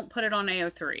 you don't put it on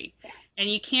AO3. Yeah. And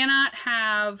you cannot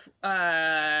have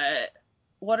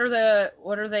what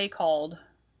are they called?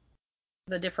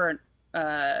 The different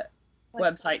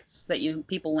websites that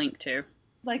people link to.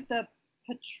 Like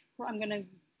I'm gonna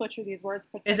butcher these words.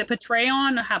 Is it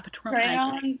Patreon?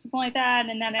 Patreon, something like that.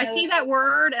 And then I see that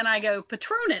word and I go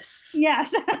Patronus.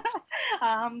 Yes.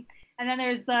 And then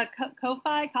there's the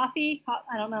Ko-Fi, coffee.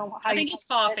 I don't know how. I think it's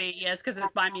coffee. Yes, because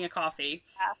it's Buy Me a Coffee.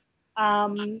 Yeah.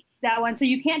 That one. So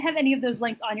you can't have any of those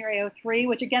links on your AO3,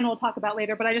 which again we'll talk about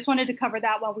later. But I just wanted to cover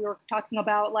that while we were talking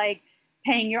about like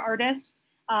paying your artist.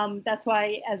 That's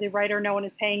why, as a writer, no one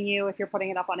is paying you if you're putting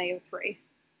it up on AO3.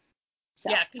 So,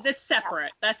 yeah, because it's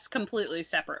separate. Yeah. That's completely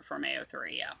separate from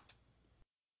AO3. Yeah.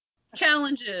 Okay.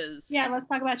 Challenges. Yeah, let's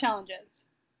talk about challenges.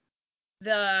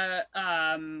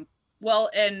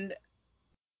 And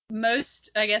most,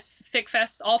 I guess,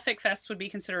 all FicFests would be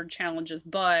considered challenges,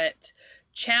 but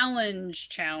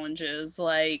challenges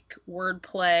like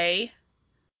wordplay.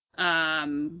 I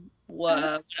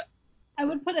I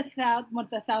would put a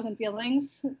thousand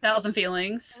feelings. Thousand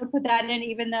Feelings. I would put that in,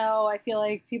 even though I feel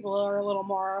like people are a little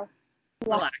more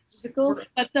Relax. physical.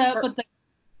 But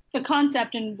the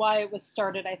concept and why it was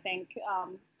started, I think,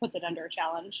 puts it under a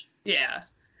challenge. Yeah.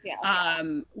 Yeah.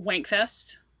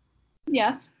 Wankfest.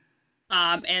 Yes.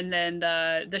 And then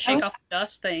the Shake Off the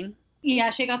Dust thing.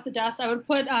 Yeah, Shake Off the Dust. I would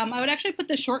actually put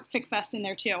the Short Fic Fest in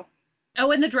there too.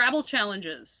 Oh, and the Drabble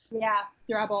challenges. Yeah,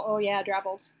 Drabble. Oh yeah,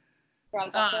 Drabbles.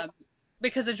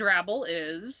 Because a Drabble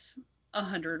is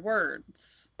 100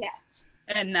 words. Yes.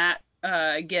 And that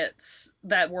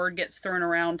word gets thrown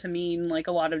around to mean like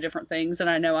a lot of different things, and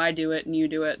I know I do it and you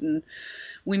do it, and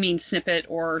we mean snippet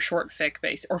or short fic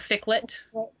base or ficlet.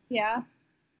 Yeah.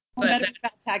 I'm better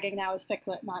about tagging now as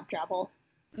ficlet, not Drabble.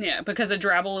 Yeah, because a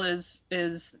Drabble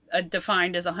is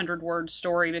defined as a 100-word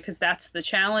story, because that's the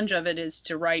challenge of it, is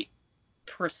to write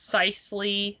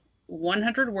precisely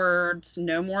 100 words,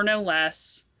 no more, no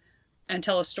less, and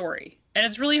tell a story. And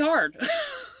it's really hard.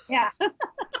 Yeah.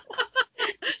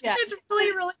 Yeah. It's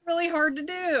really, really, really hard to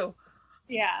do.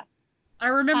 Yeah. I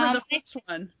remember the first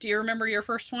one. Do you remember your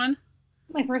first one?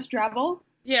 My first Drabble?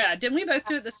 Yeah. Didn't we both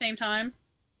do it at the same time?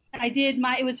 I did.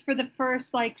 It was for the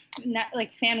first like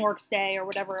FanWorks Day or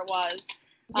whatever it was.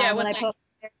 Yeah, it was when I posted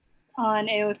it on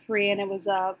AO3, and it was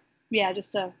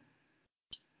just a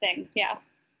thing. Yeah.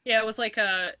 Yeah, it was like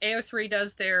AO3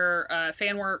 does their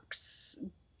FanWorks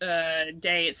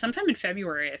day. It's sometime in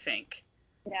February, I think.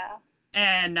 Yeah.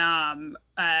 And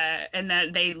that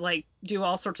they like do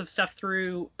all sorts of stuff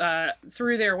through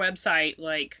their website,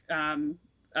 like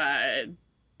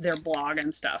their blog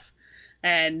and stuff.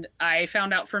 And I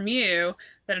found out from you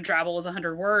that a Drabble was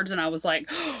 100 words, and I was like,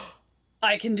 oh,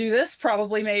 I can do this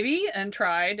probably, maybe, and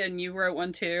tried, and you wrote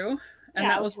one too, and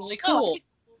that was really cool.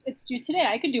 It's due today.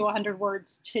 I could do 100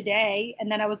 words today,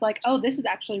 and then I was like, oh, this is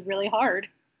actually really hard.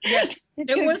 Yes,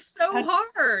 it was so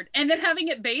hard. And then having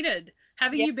it baited.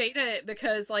 You beta it,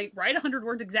 because like write 100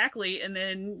 words exactly, and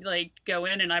then like go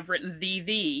in and I've written the,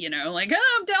 like,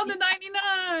 oh, I'm down to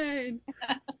 99.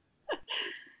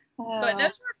 But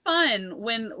those were fun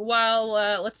while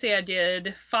let's see, I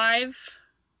did 5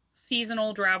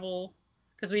 seasonal Drabble,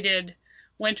 because we did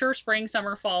winter, spring,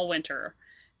 summer, fall, winter,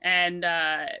 and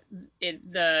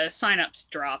the signups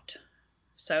dropped,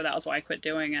 so that was why I quit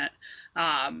doing it.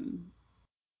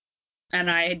 And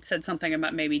I had said something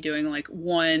about maybe doing like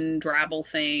one Drabble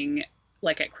thing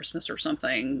like at Christmas or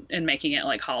something, and making it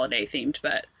like holiday themed.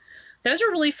 But those are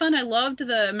really fun. I loved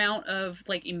the amount of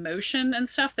like emotion and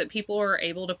stuff that people are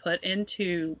able to put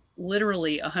into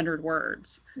literally 100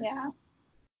 words. Yeah.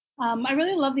 I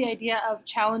really love the idea of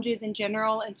challenges in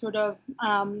general, and sort of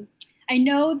I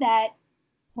know that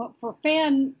for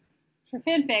fanfic,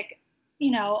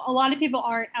 a lot of people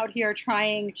aren't out here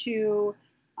trying to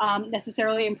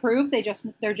necessarily improve.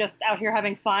 They're just out here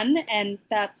having fun, and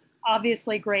that's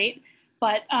obviously great.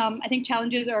 But I think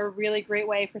challenges are a really great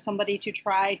way for somebody to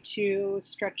try to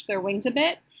stretch their wings a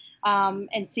bit,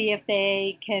 and see if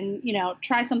they can,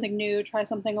 try something new, try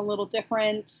something a little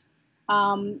different.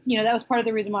 That was part of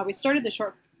the reason why we started the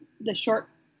short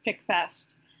fic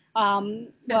fest.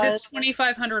 Because it's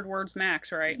 2,500 words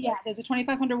max, right? Yeah, there's a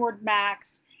 2,500 word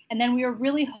max. And then we were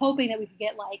really hoping that we could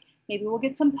get maybe we'll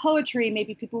get some poetry,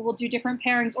 maybe people will do different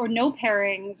pairings or no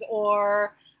pairings,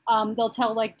 or they'll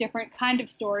tell like different kind of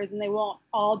stories, and they won't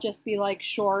all just be like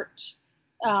short,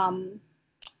 fics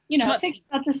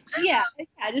about this. Yeah,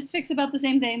 just fics about the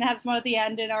same thing that have some at the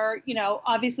end and are,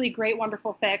 obviously great,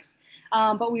 wonderful fics.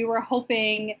 But we were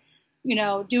hoping,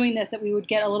 doing this, that we would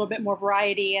get a little bit more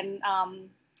variety, and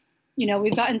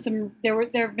we've gotten there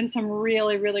have been some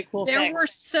really, really cool fics. There were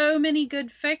so many good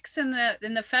fics in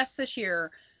the fest this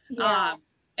year. Yeah.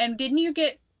 And didn't you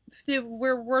get,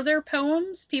 were there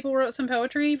poems? People wrote some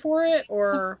poetry for it,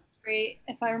 or?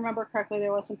 If I remember correctly,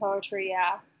 there was some poetry,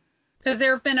 yeah. Because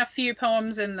there have been a few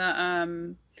poems in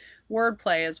the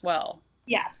wordplay as well.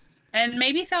 Yes. And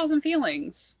maybe Thousand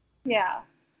Feelings. Yeah.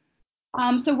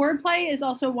 So wordplay is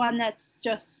also one that's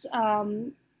just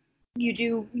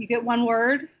you get one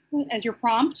word as your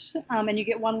prompt, and you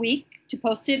get 1 week to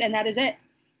post it, and that is it.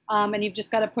 And you've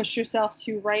just got to push yourself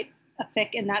to write a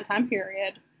fic in that time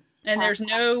period. And there's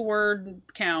no word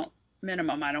count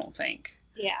minimum, I don't think.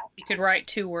 Yeah. You could write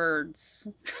 2 words.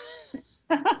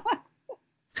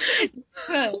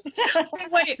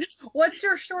 Wait, what's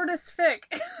your shortest fic?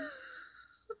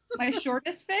 My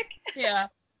shortest fic? Yeah.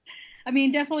 I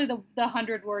mean, definitely the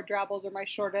 100-word Drabbles are my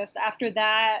shortest. After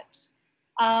that,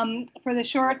 for the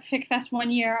short fic fest one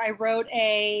year, I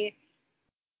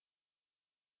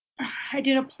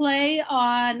did a play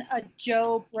on a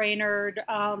Joe Brainerd,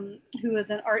 who is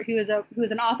an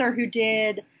author who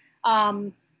did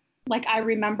like I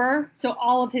remember. So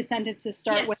all of his sentences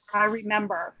start with I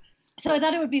remember. So I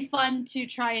thought it would be fun to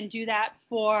try and do that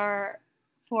for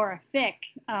a fic.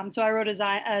 So I wrote a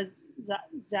Zium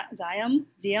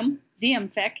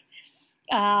fic.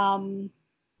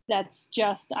 That's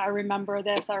just I remember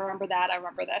this, I remember that, I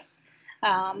remember this.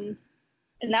 And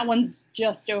that one's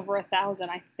just over 1,000,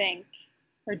 I think,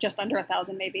 or just under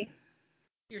 1,000 maybe.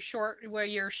 Your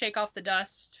Shake Off the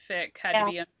Dust fic had to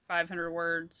be under 500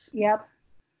 words. Yep.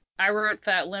 I wrote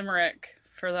that limerick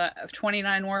for the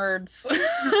 29 words.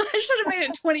 I should have made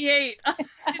it 28. I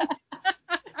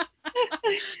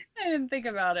didn't think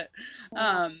about it.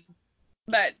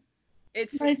 But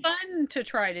it's fun to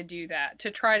try to do that,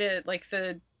 to try to like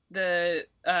the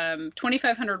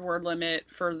 2,500 word limit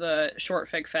for the Short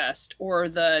Fic Fest, or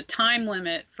the time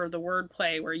limit for the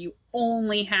wordplay where you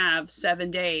only have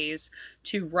 7 days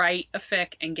to write a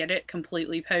fic and get it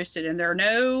completely posted. And there are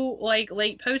no like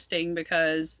late posting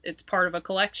because it's part of a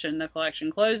collection. The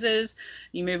collection closes,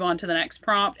 you move on to the next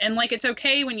prompt. And like it's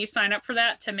okay when you sign up for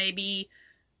that to maybe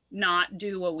not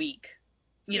do a week.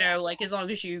 You know, like as long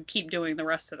as you keep doing the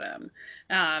rest of them.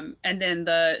 And then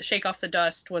the Shake Off the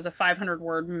Dust was a 500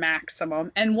 word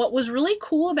maximum. And what was really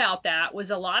cool about that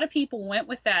was a lot of people went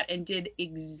with that and did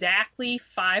exactly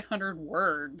 500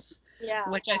 words. Yeah.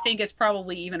 Which I think is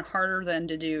probably even harder than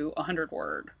to do 100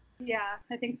 word. Yeah,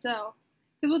 I think so.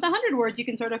 Because with 100 words, you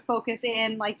can sort of focus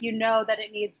in, like, you know that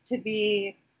it needs to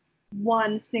be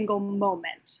one single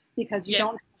moment because you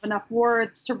don't have enough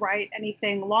words to write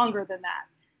anything longer than that.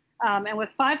 And with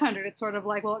 500, it's sort of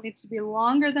like, well, it needs to be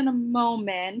longer than a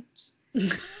moment,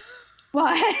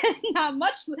 but not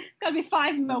much. It's got to be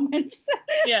 5 moments.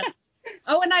 Yes.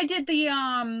 Oh, and I did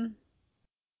the,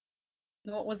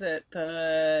 what was it?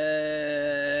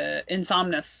 The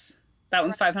Insomnus. That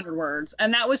one's 500 words.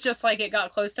 And that was just like, it got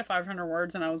close to 500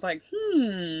 words, and I was like,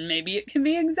 maybe it can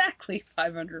be exactly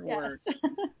 500 words.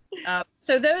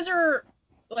 So those are,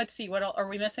 let's see, what else, are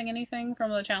we missing anything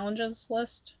from the challenges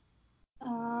list?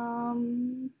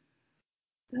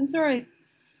 Those are, I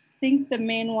think, the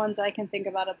main ones I can think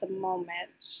about at the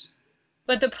moment.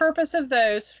 But the purpose of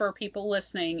those for people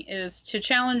listening is to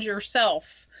challenge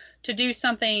yourself to do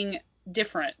something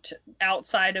different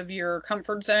outside of your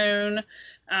comfort zone,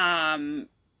 and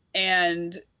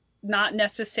not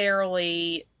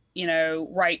necessarily, you know,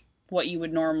 write what you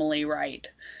would normally write,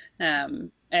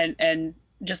 and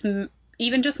just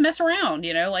even just mess around,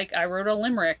 you know, like I wrote a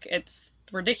limerick. It's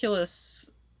ridiculous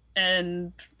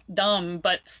and dumb,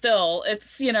 but still,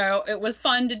 it's, you know, it was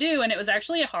fun to do, and it was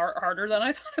actually harder than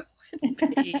I thought it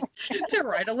would be to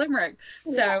write a limerick.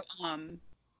 So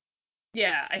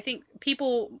yeah, I think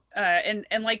people and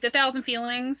like the 1,000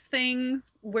 feelings thing,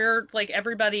 where like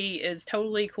everybody is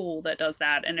totally cool that does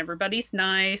that, and everybody's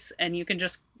nice, and you can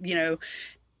just, you know,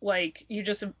 like you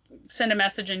just send a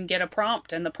message and get a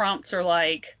prompt, and the prompts are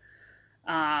like,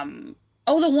 the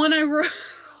one I wrote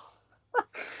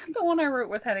the one I wrote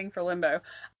with Heading for Limbo.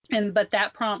 But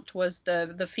that prompt was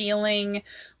the feeling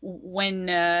when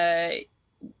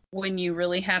you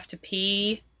really have to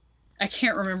pee. I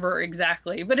can't remember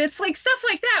exactly, but it's like stuff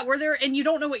like that where and you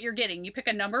don't know what you're getting. You pick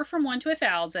a number from 1 to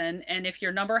 1,000, and if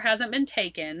your number hasn't been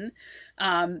taken,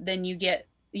 then you get,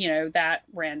 you know, that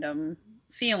random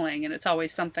feeling, and it's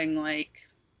always something like.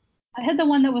 I had the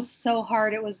one that was so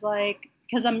hard. It was like,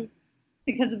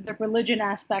 because of the religion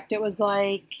aspect, it was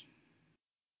like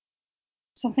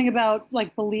something about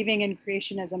like believing in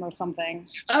creationism or something.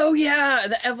 Oh yeah,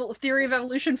 the theory of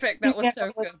evolution fic. That was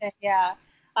so good. Yeah.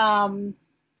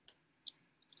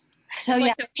 So it's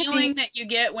like the feeling that you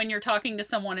get when you're talking to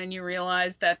someone and you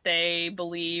realize that they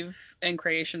believe in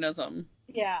creationism.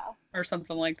 Yeah. Or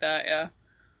something like that.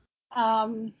 Yeah.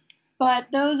 But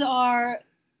those are,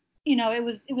 you know, it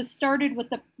was started with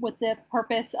the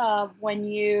purpose of when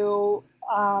you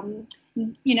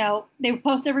you know, they would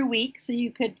post every week, so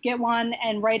you could get one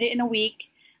and write it in a week,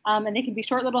 and they can be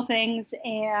short little things,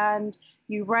 and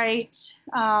you write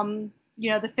you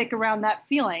know, the fic around that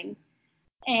feeling.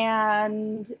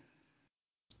 And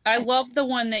I love the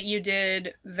one that you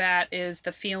did that is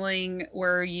the feeling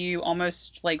where you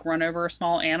almost like run over a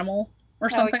small animal or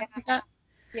something like that.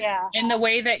 Yeah. And the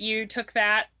way that you took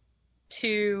that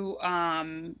to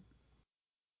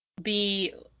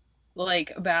be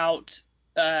like about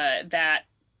that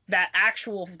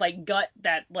actual like gut,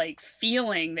 that like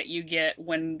feeling that you get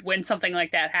when something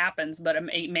like that happens, but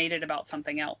it made it about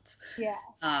something else. Yeah.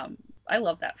 I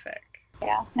love that fic.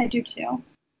 Yeah, I do too.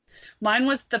 Mine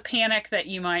was the panic that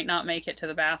you might not make it to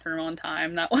the bathroom on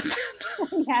time. That was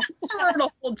yes. I wrote a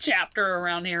whole chapter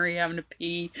around Harry having to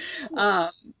pee.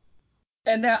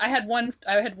 And I had one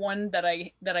that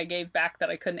I gave back that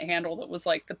I couldn't handle, that was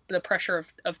like the pressure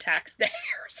of tax day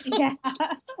or something. Yeah.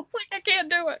 It's like I can't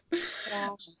do it. Yeah.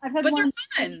 I've had But one. they're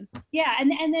fun. Yeah,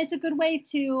 and it's a good way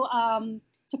to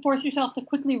force yourself to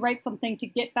quickly write something to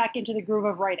get back into the groove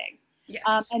of writing.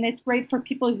 Yes. And it's great for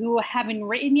people who haven't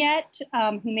written yet,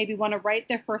 who maybe want to write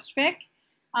their first fic,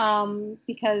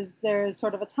 because there's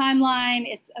sort of a timeline.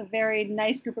 It's a very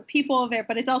nice group of people there,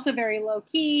 but it's also very low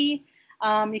key.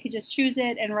 You could just choose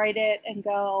it and write it and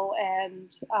go,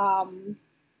 and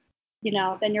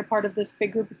then you're part of this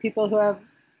big group of people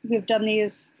who've done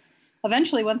these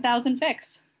eventually 1,000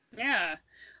 fics. Yeah.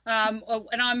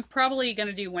 And I'm probably going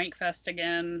to do Wankfest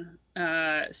again,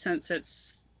 since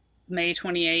it's May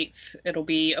 28th. It'll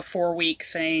be a 4-week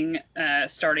thing,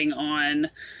 starting on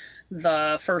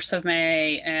the 1st of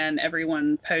May, and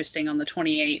everyone posting on the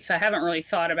 28th. I haven't really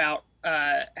thought about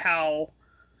how,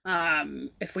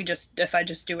 if I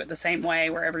just do it the same way,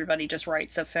 where everybody just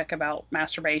writes a fic about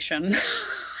masturbation,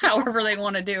 however they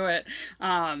want to do it,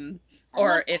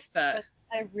 or if I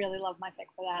really love my fic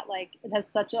for that. Like, it has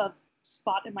such a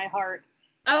spot in my heart.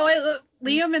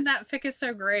 Liam in that fic is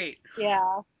so great.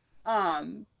 Yeah.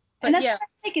 But and that's yeah, what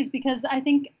I think, is because I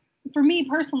think, for me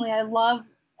personally, I love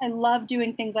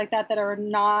doing things like that are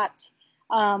not,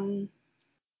 in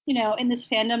this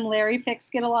fandom. Larry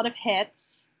fics get a lot of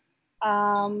hits,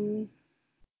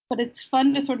 but it's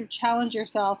fun to sort of challenge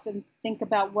yourself and think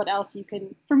about what else you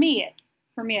can. For me,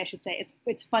 I should say,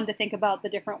 it's fun to think about the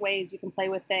different ways you can play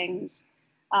with things,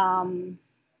 and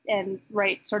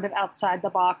write sort of outside the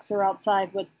box, or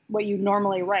outside what you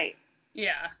normally write.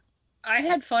 yeah. I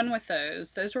had fun with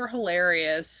those. Those were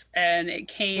hilarious, and it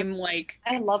came like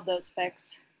I love those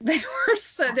fics.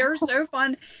 They're so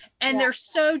fun, and Yeah. they're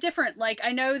so different. Like,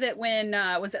 I know that when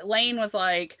was it Lane was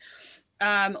like,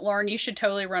 Lauren, you should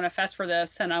totally run a fest for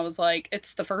this, and I was like,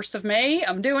 it's the 1st of May,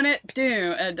 I'm doing it,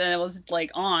 and then it was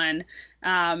like on,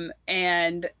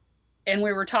 and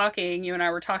we were talking, you and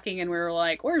I were talking, and we were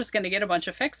like, we're just gonna get a bunch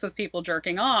of fics with people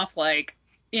jerking off, like,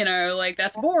 like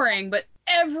that's boring, but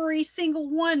every single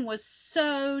one was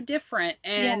so different,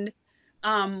 and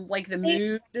like the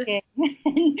mood,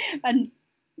 and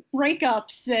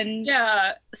breakups, and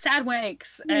yeah, sad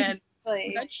wanks and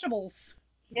vegetables.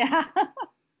 Yeah.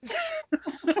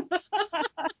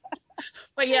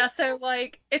 But yeah, so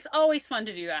like it's always fun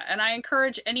to do that, and I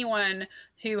encourage anyone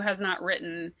who has not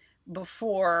written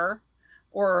before,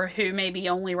 or who maybe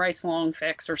only writes long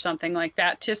fics or something like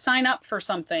that, to sign up for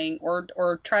something,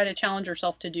 or try to challenge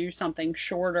yourself to do something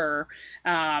shorter,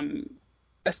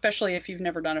 especially if you've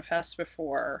never done a fest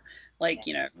before. Like,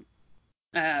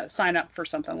 sign up for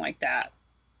something like that.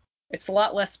 It's a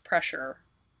lot less pressure,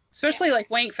 especially like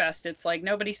Wankfest. It's like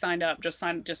nobody signed up, just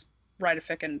write a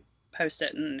fic and post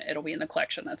it, and it'll be in the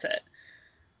collection. That's it.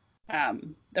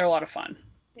 They're a lot of fun.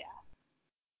 Yeah.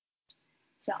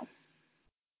 So.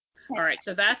 All right,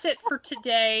 so that's it for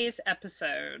today's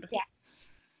episode. Yes.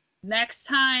 Next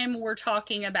time we're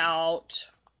talking about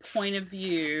point of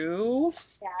view.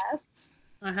 Yes.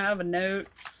 I have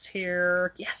notes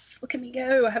here. Yes, look at me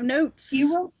go. I have notes.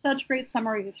 You wrote such great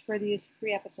summaries for these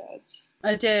 3 episodes.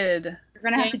 I did. You're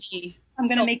gonna have to. I'm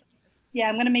gonna make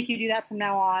you do that from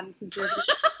now on, since you're.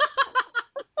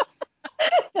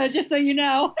 So just so you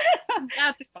know.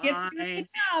 That's fine. Good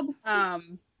job.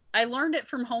 I learned it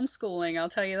from homeschooling, I'll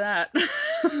tell you that.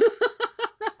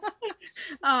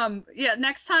 Yeah,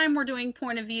 next time we're doing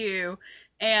point of view,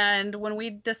 and when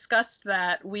we discussed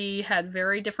that, we had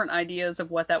very different ideas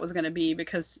of what that was going to be,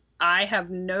 because I have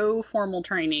no formal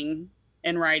training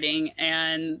in writing,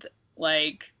 and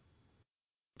like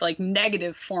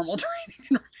negative formal training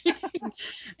in writing.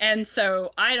 And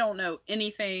so I don't know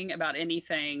anything about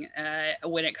anything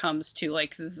when it comes to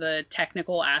like the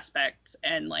technical aspects,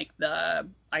 and like the,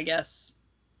 I guess,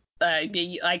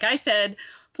 like I said,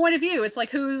 point of view. It's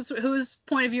like, whose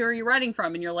point of view are you writing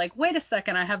from? And you're like, wait a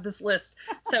second, I have this list.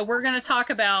 So we're going to talk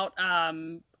about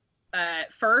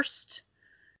first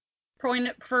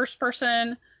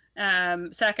person,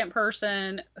 second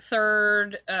person,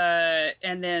 third,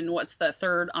 and then what's the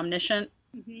third? Omniscient.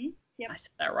 Mm-hmm. Yep. I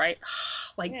said that right.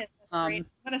 Like, I'm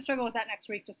gonna struggle with that next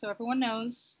week, just so everyone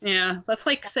knows. Yeah, that's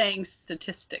like saying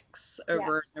statistics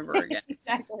over and over again.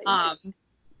 Exactly.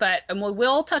 But we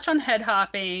will touch on head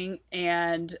hopping,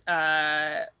 and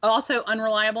also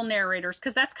unreliable narrators,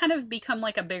 because that's kind of become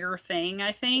like a bigger thing,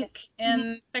 I think,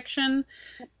 in fiction.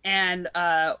 And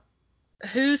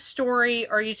whose story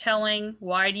are you telling?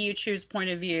 Why do you choose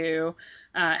point of view?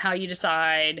 How you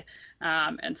decide,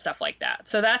 and stuff like that.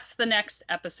 So that's the next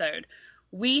episode.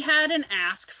 we had an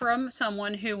ask from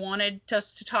someone who wanted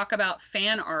us to talk about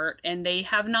fan art, and they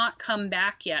have not come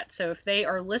back yet. So if they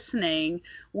are listening,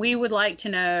 we would like to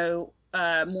know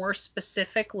more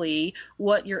specifically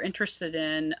what you're interested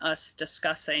in us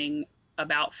discussing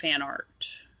about fan art.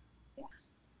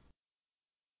 Yes.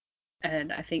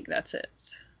 And I think that's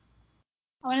it.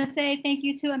 I want to say thank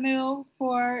you to Amu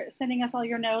for sending us all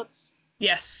your notes.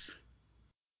 Yes.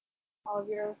 All of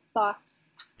your thoughts.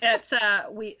 It's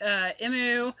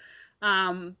Emu,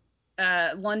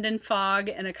 London Fog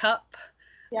in a Cup,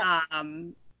 Yes.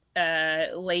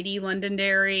 Lady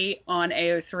Londonderry on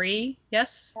AO3.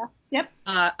 Yes. Yep.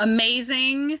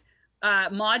 Amazing.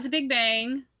 Mods Big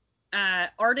Bang.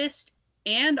 Artist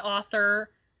and author.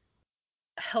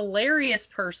 Hilarious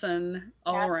person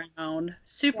all around.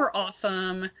 Super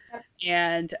awesome.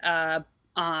 Yep.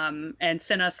 And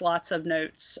sent us lots of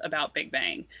notes about Big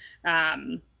Bang.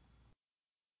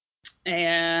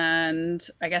 And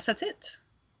I guess that's it.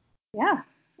 Yeah.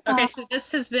 Okay, so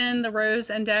this has been the Rose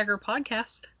and Dagger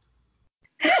podcast.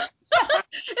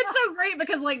 It's so great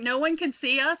because like no one can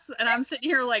see us, and I'm sitting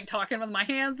here like talking with my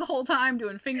hands the whole time,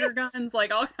 doing finger guns,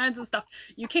 like all kinds of stuff.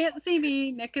 You can't see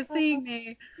me. Nick is seeing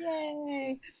me.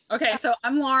 Yay. Okay, so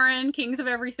I'm Lauren, Kings of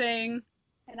Everything.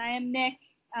 And I am Nick.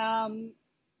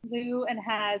 Lou and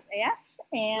Has AF.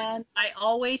 And which I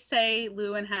always say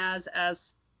Lou and Has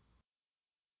as.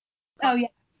 Oh yeah.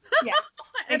 Yeah.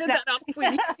 Edit that out if we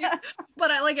need to. But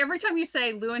I like every time you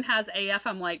say Lou and Has AF,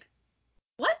 I'm like,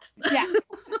 what? Yeah.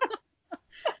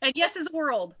 And Yes is a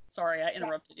World. Sorry, I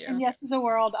interrupted you. And Yes is a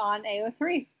World on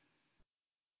AO3.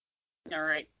 All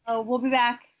right. So we'll be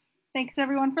back. Thanks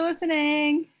everyone for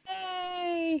listening.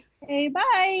 Yay. Hey,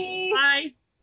 bye. Bye.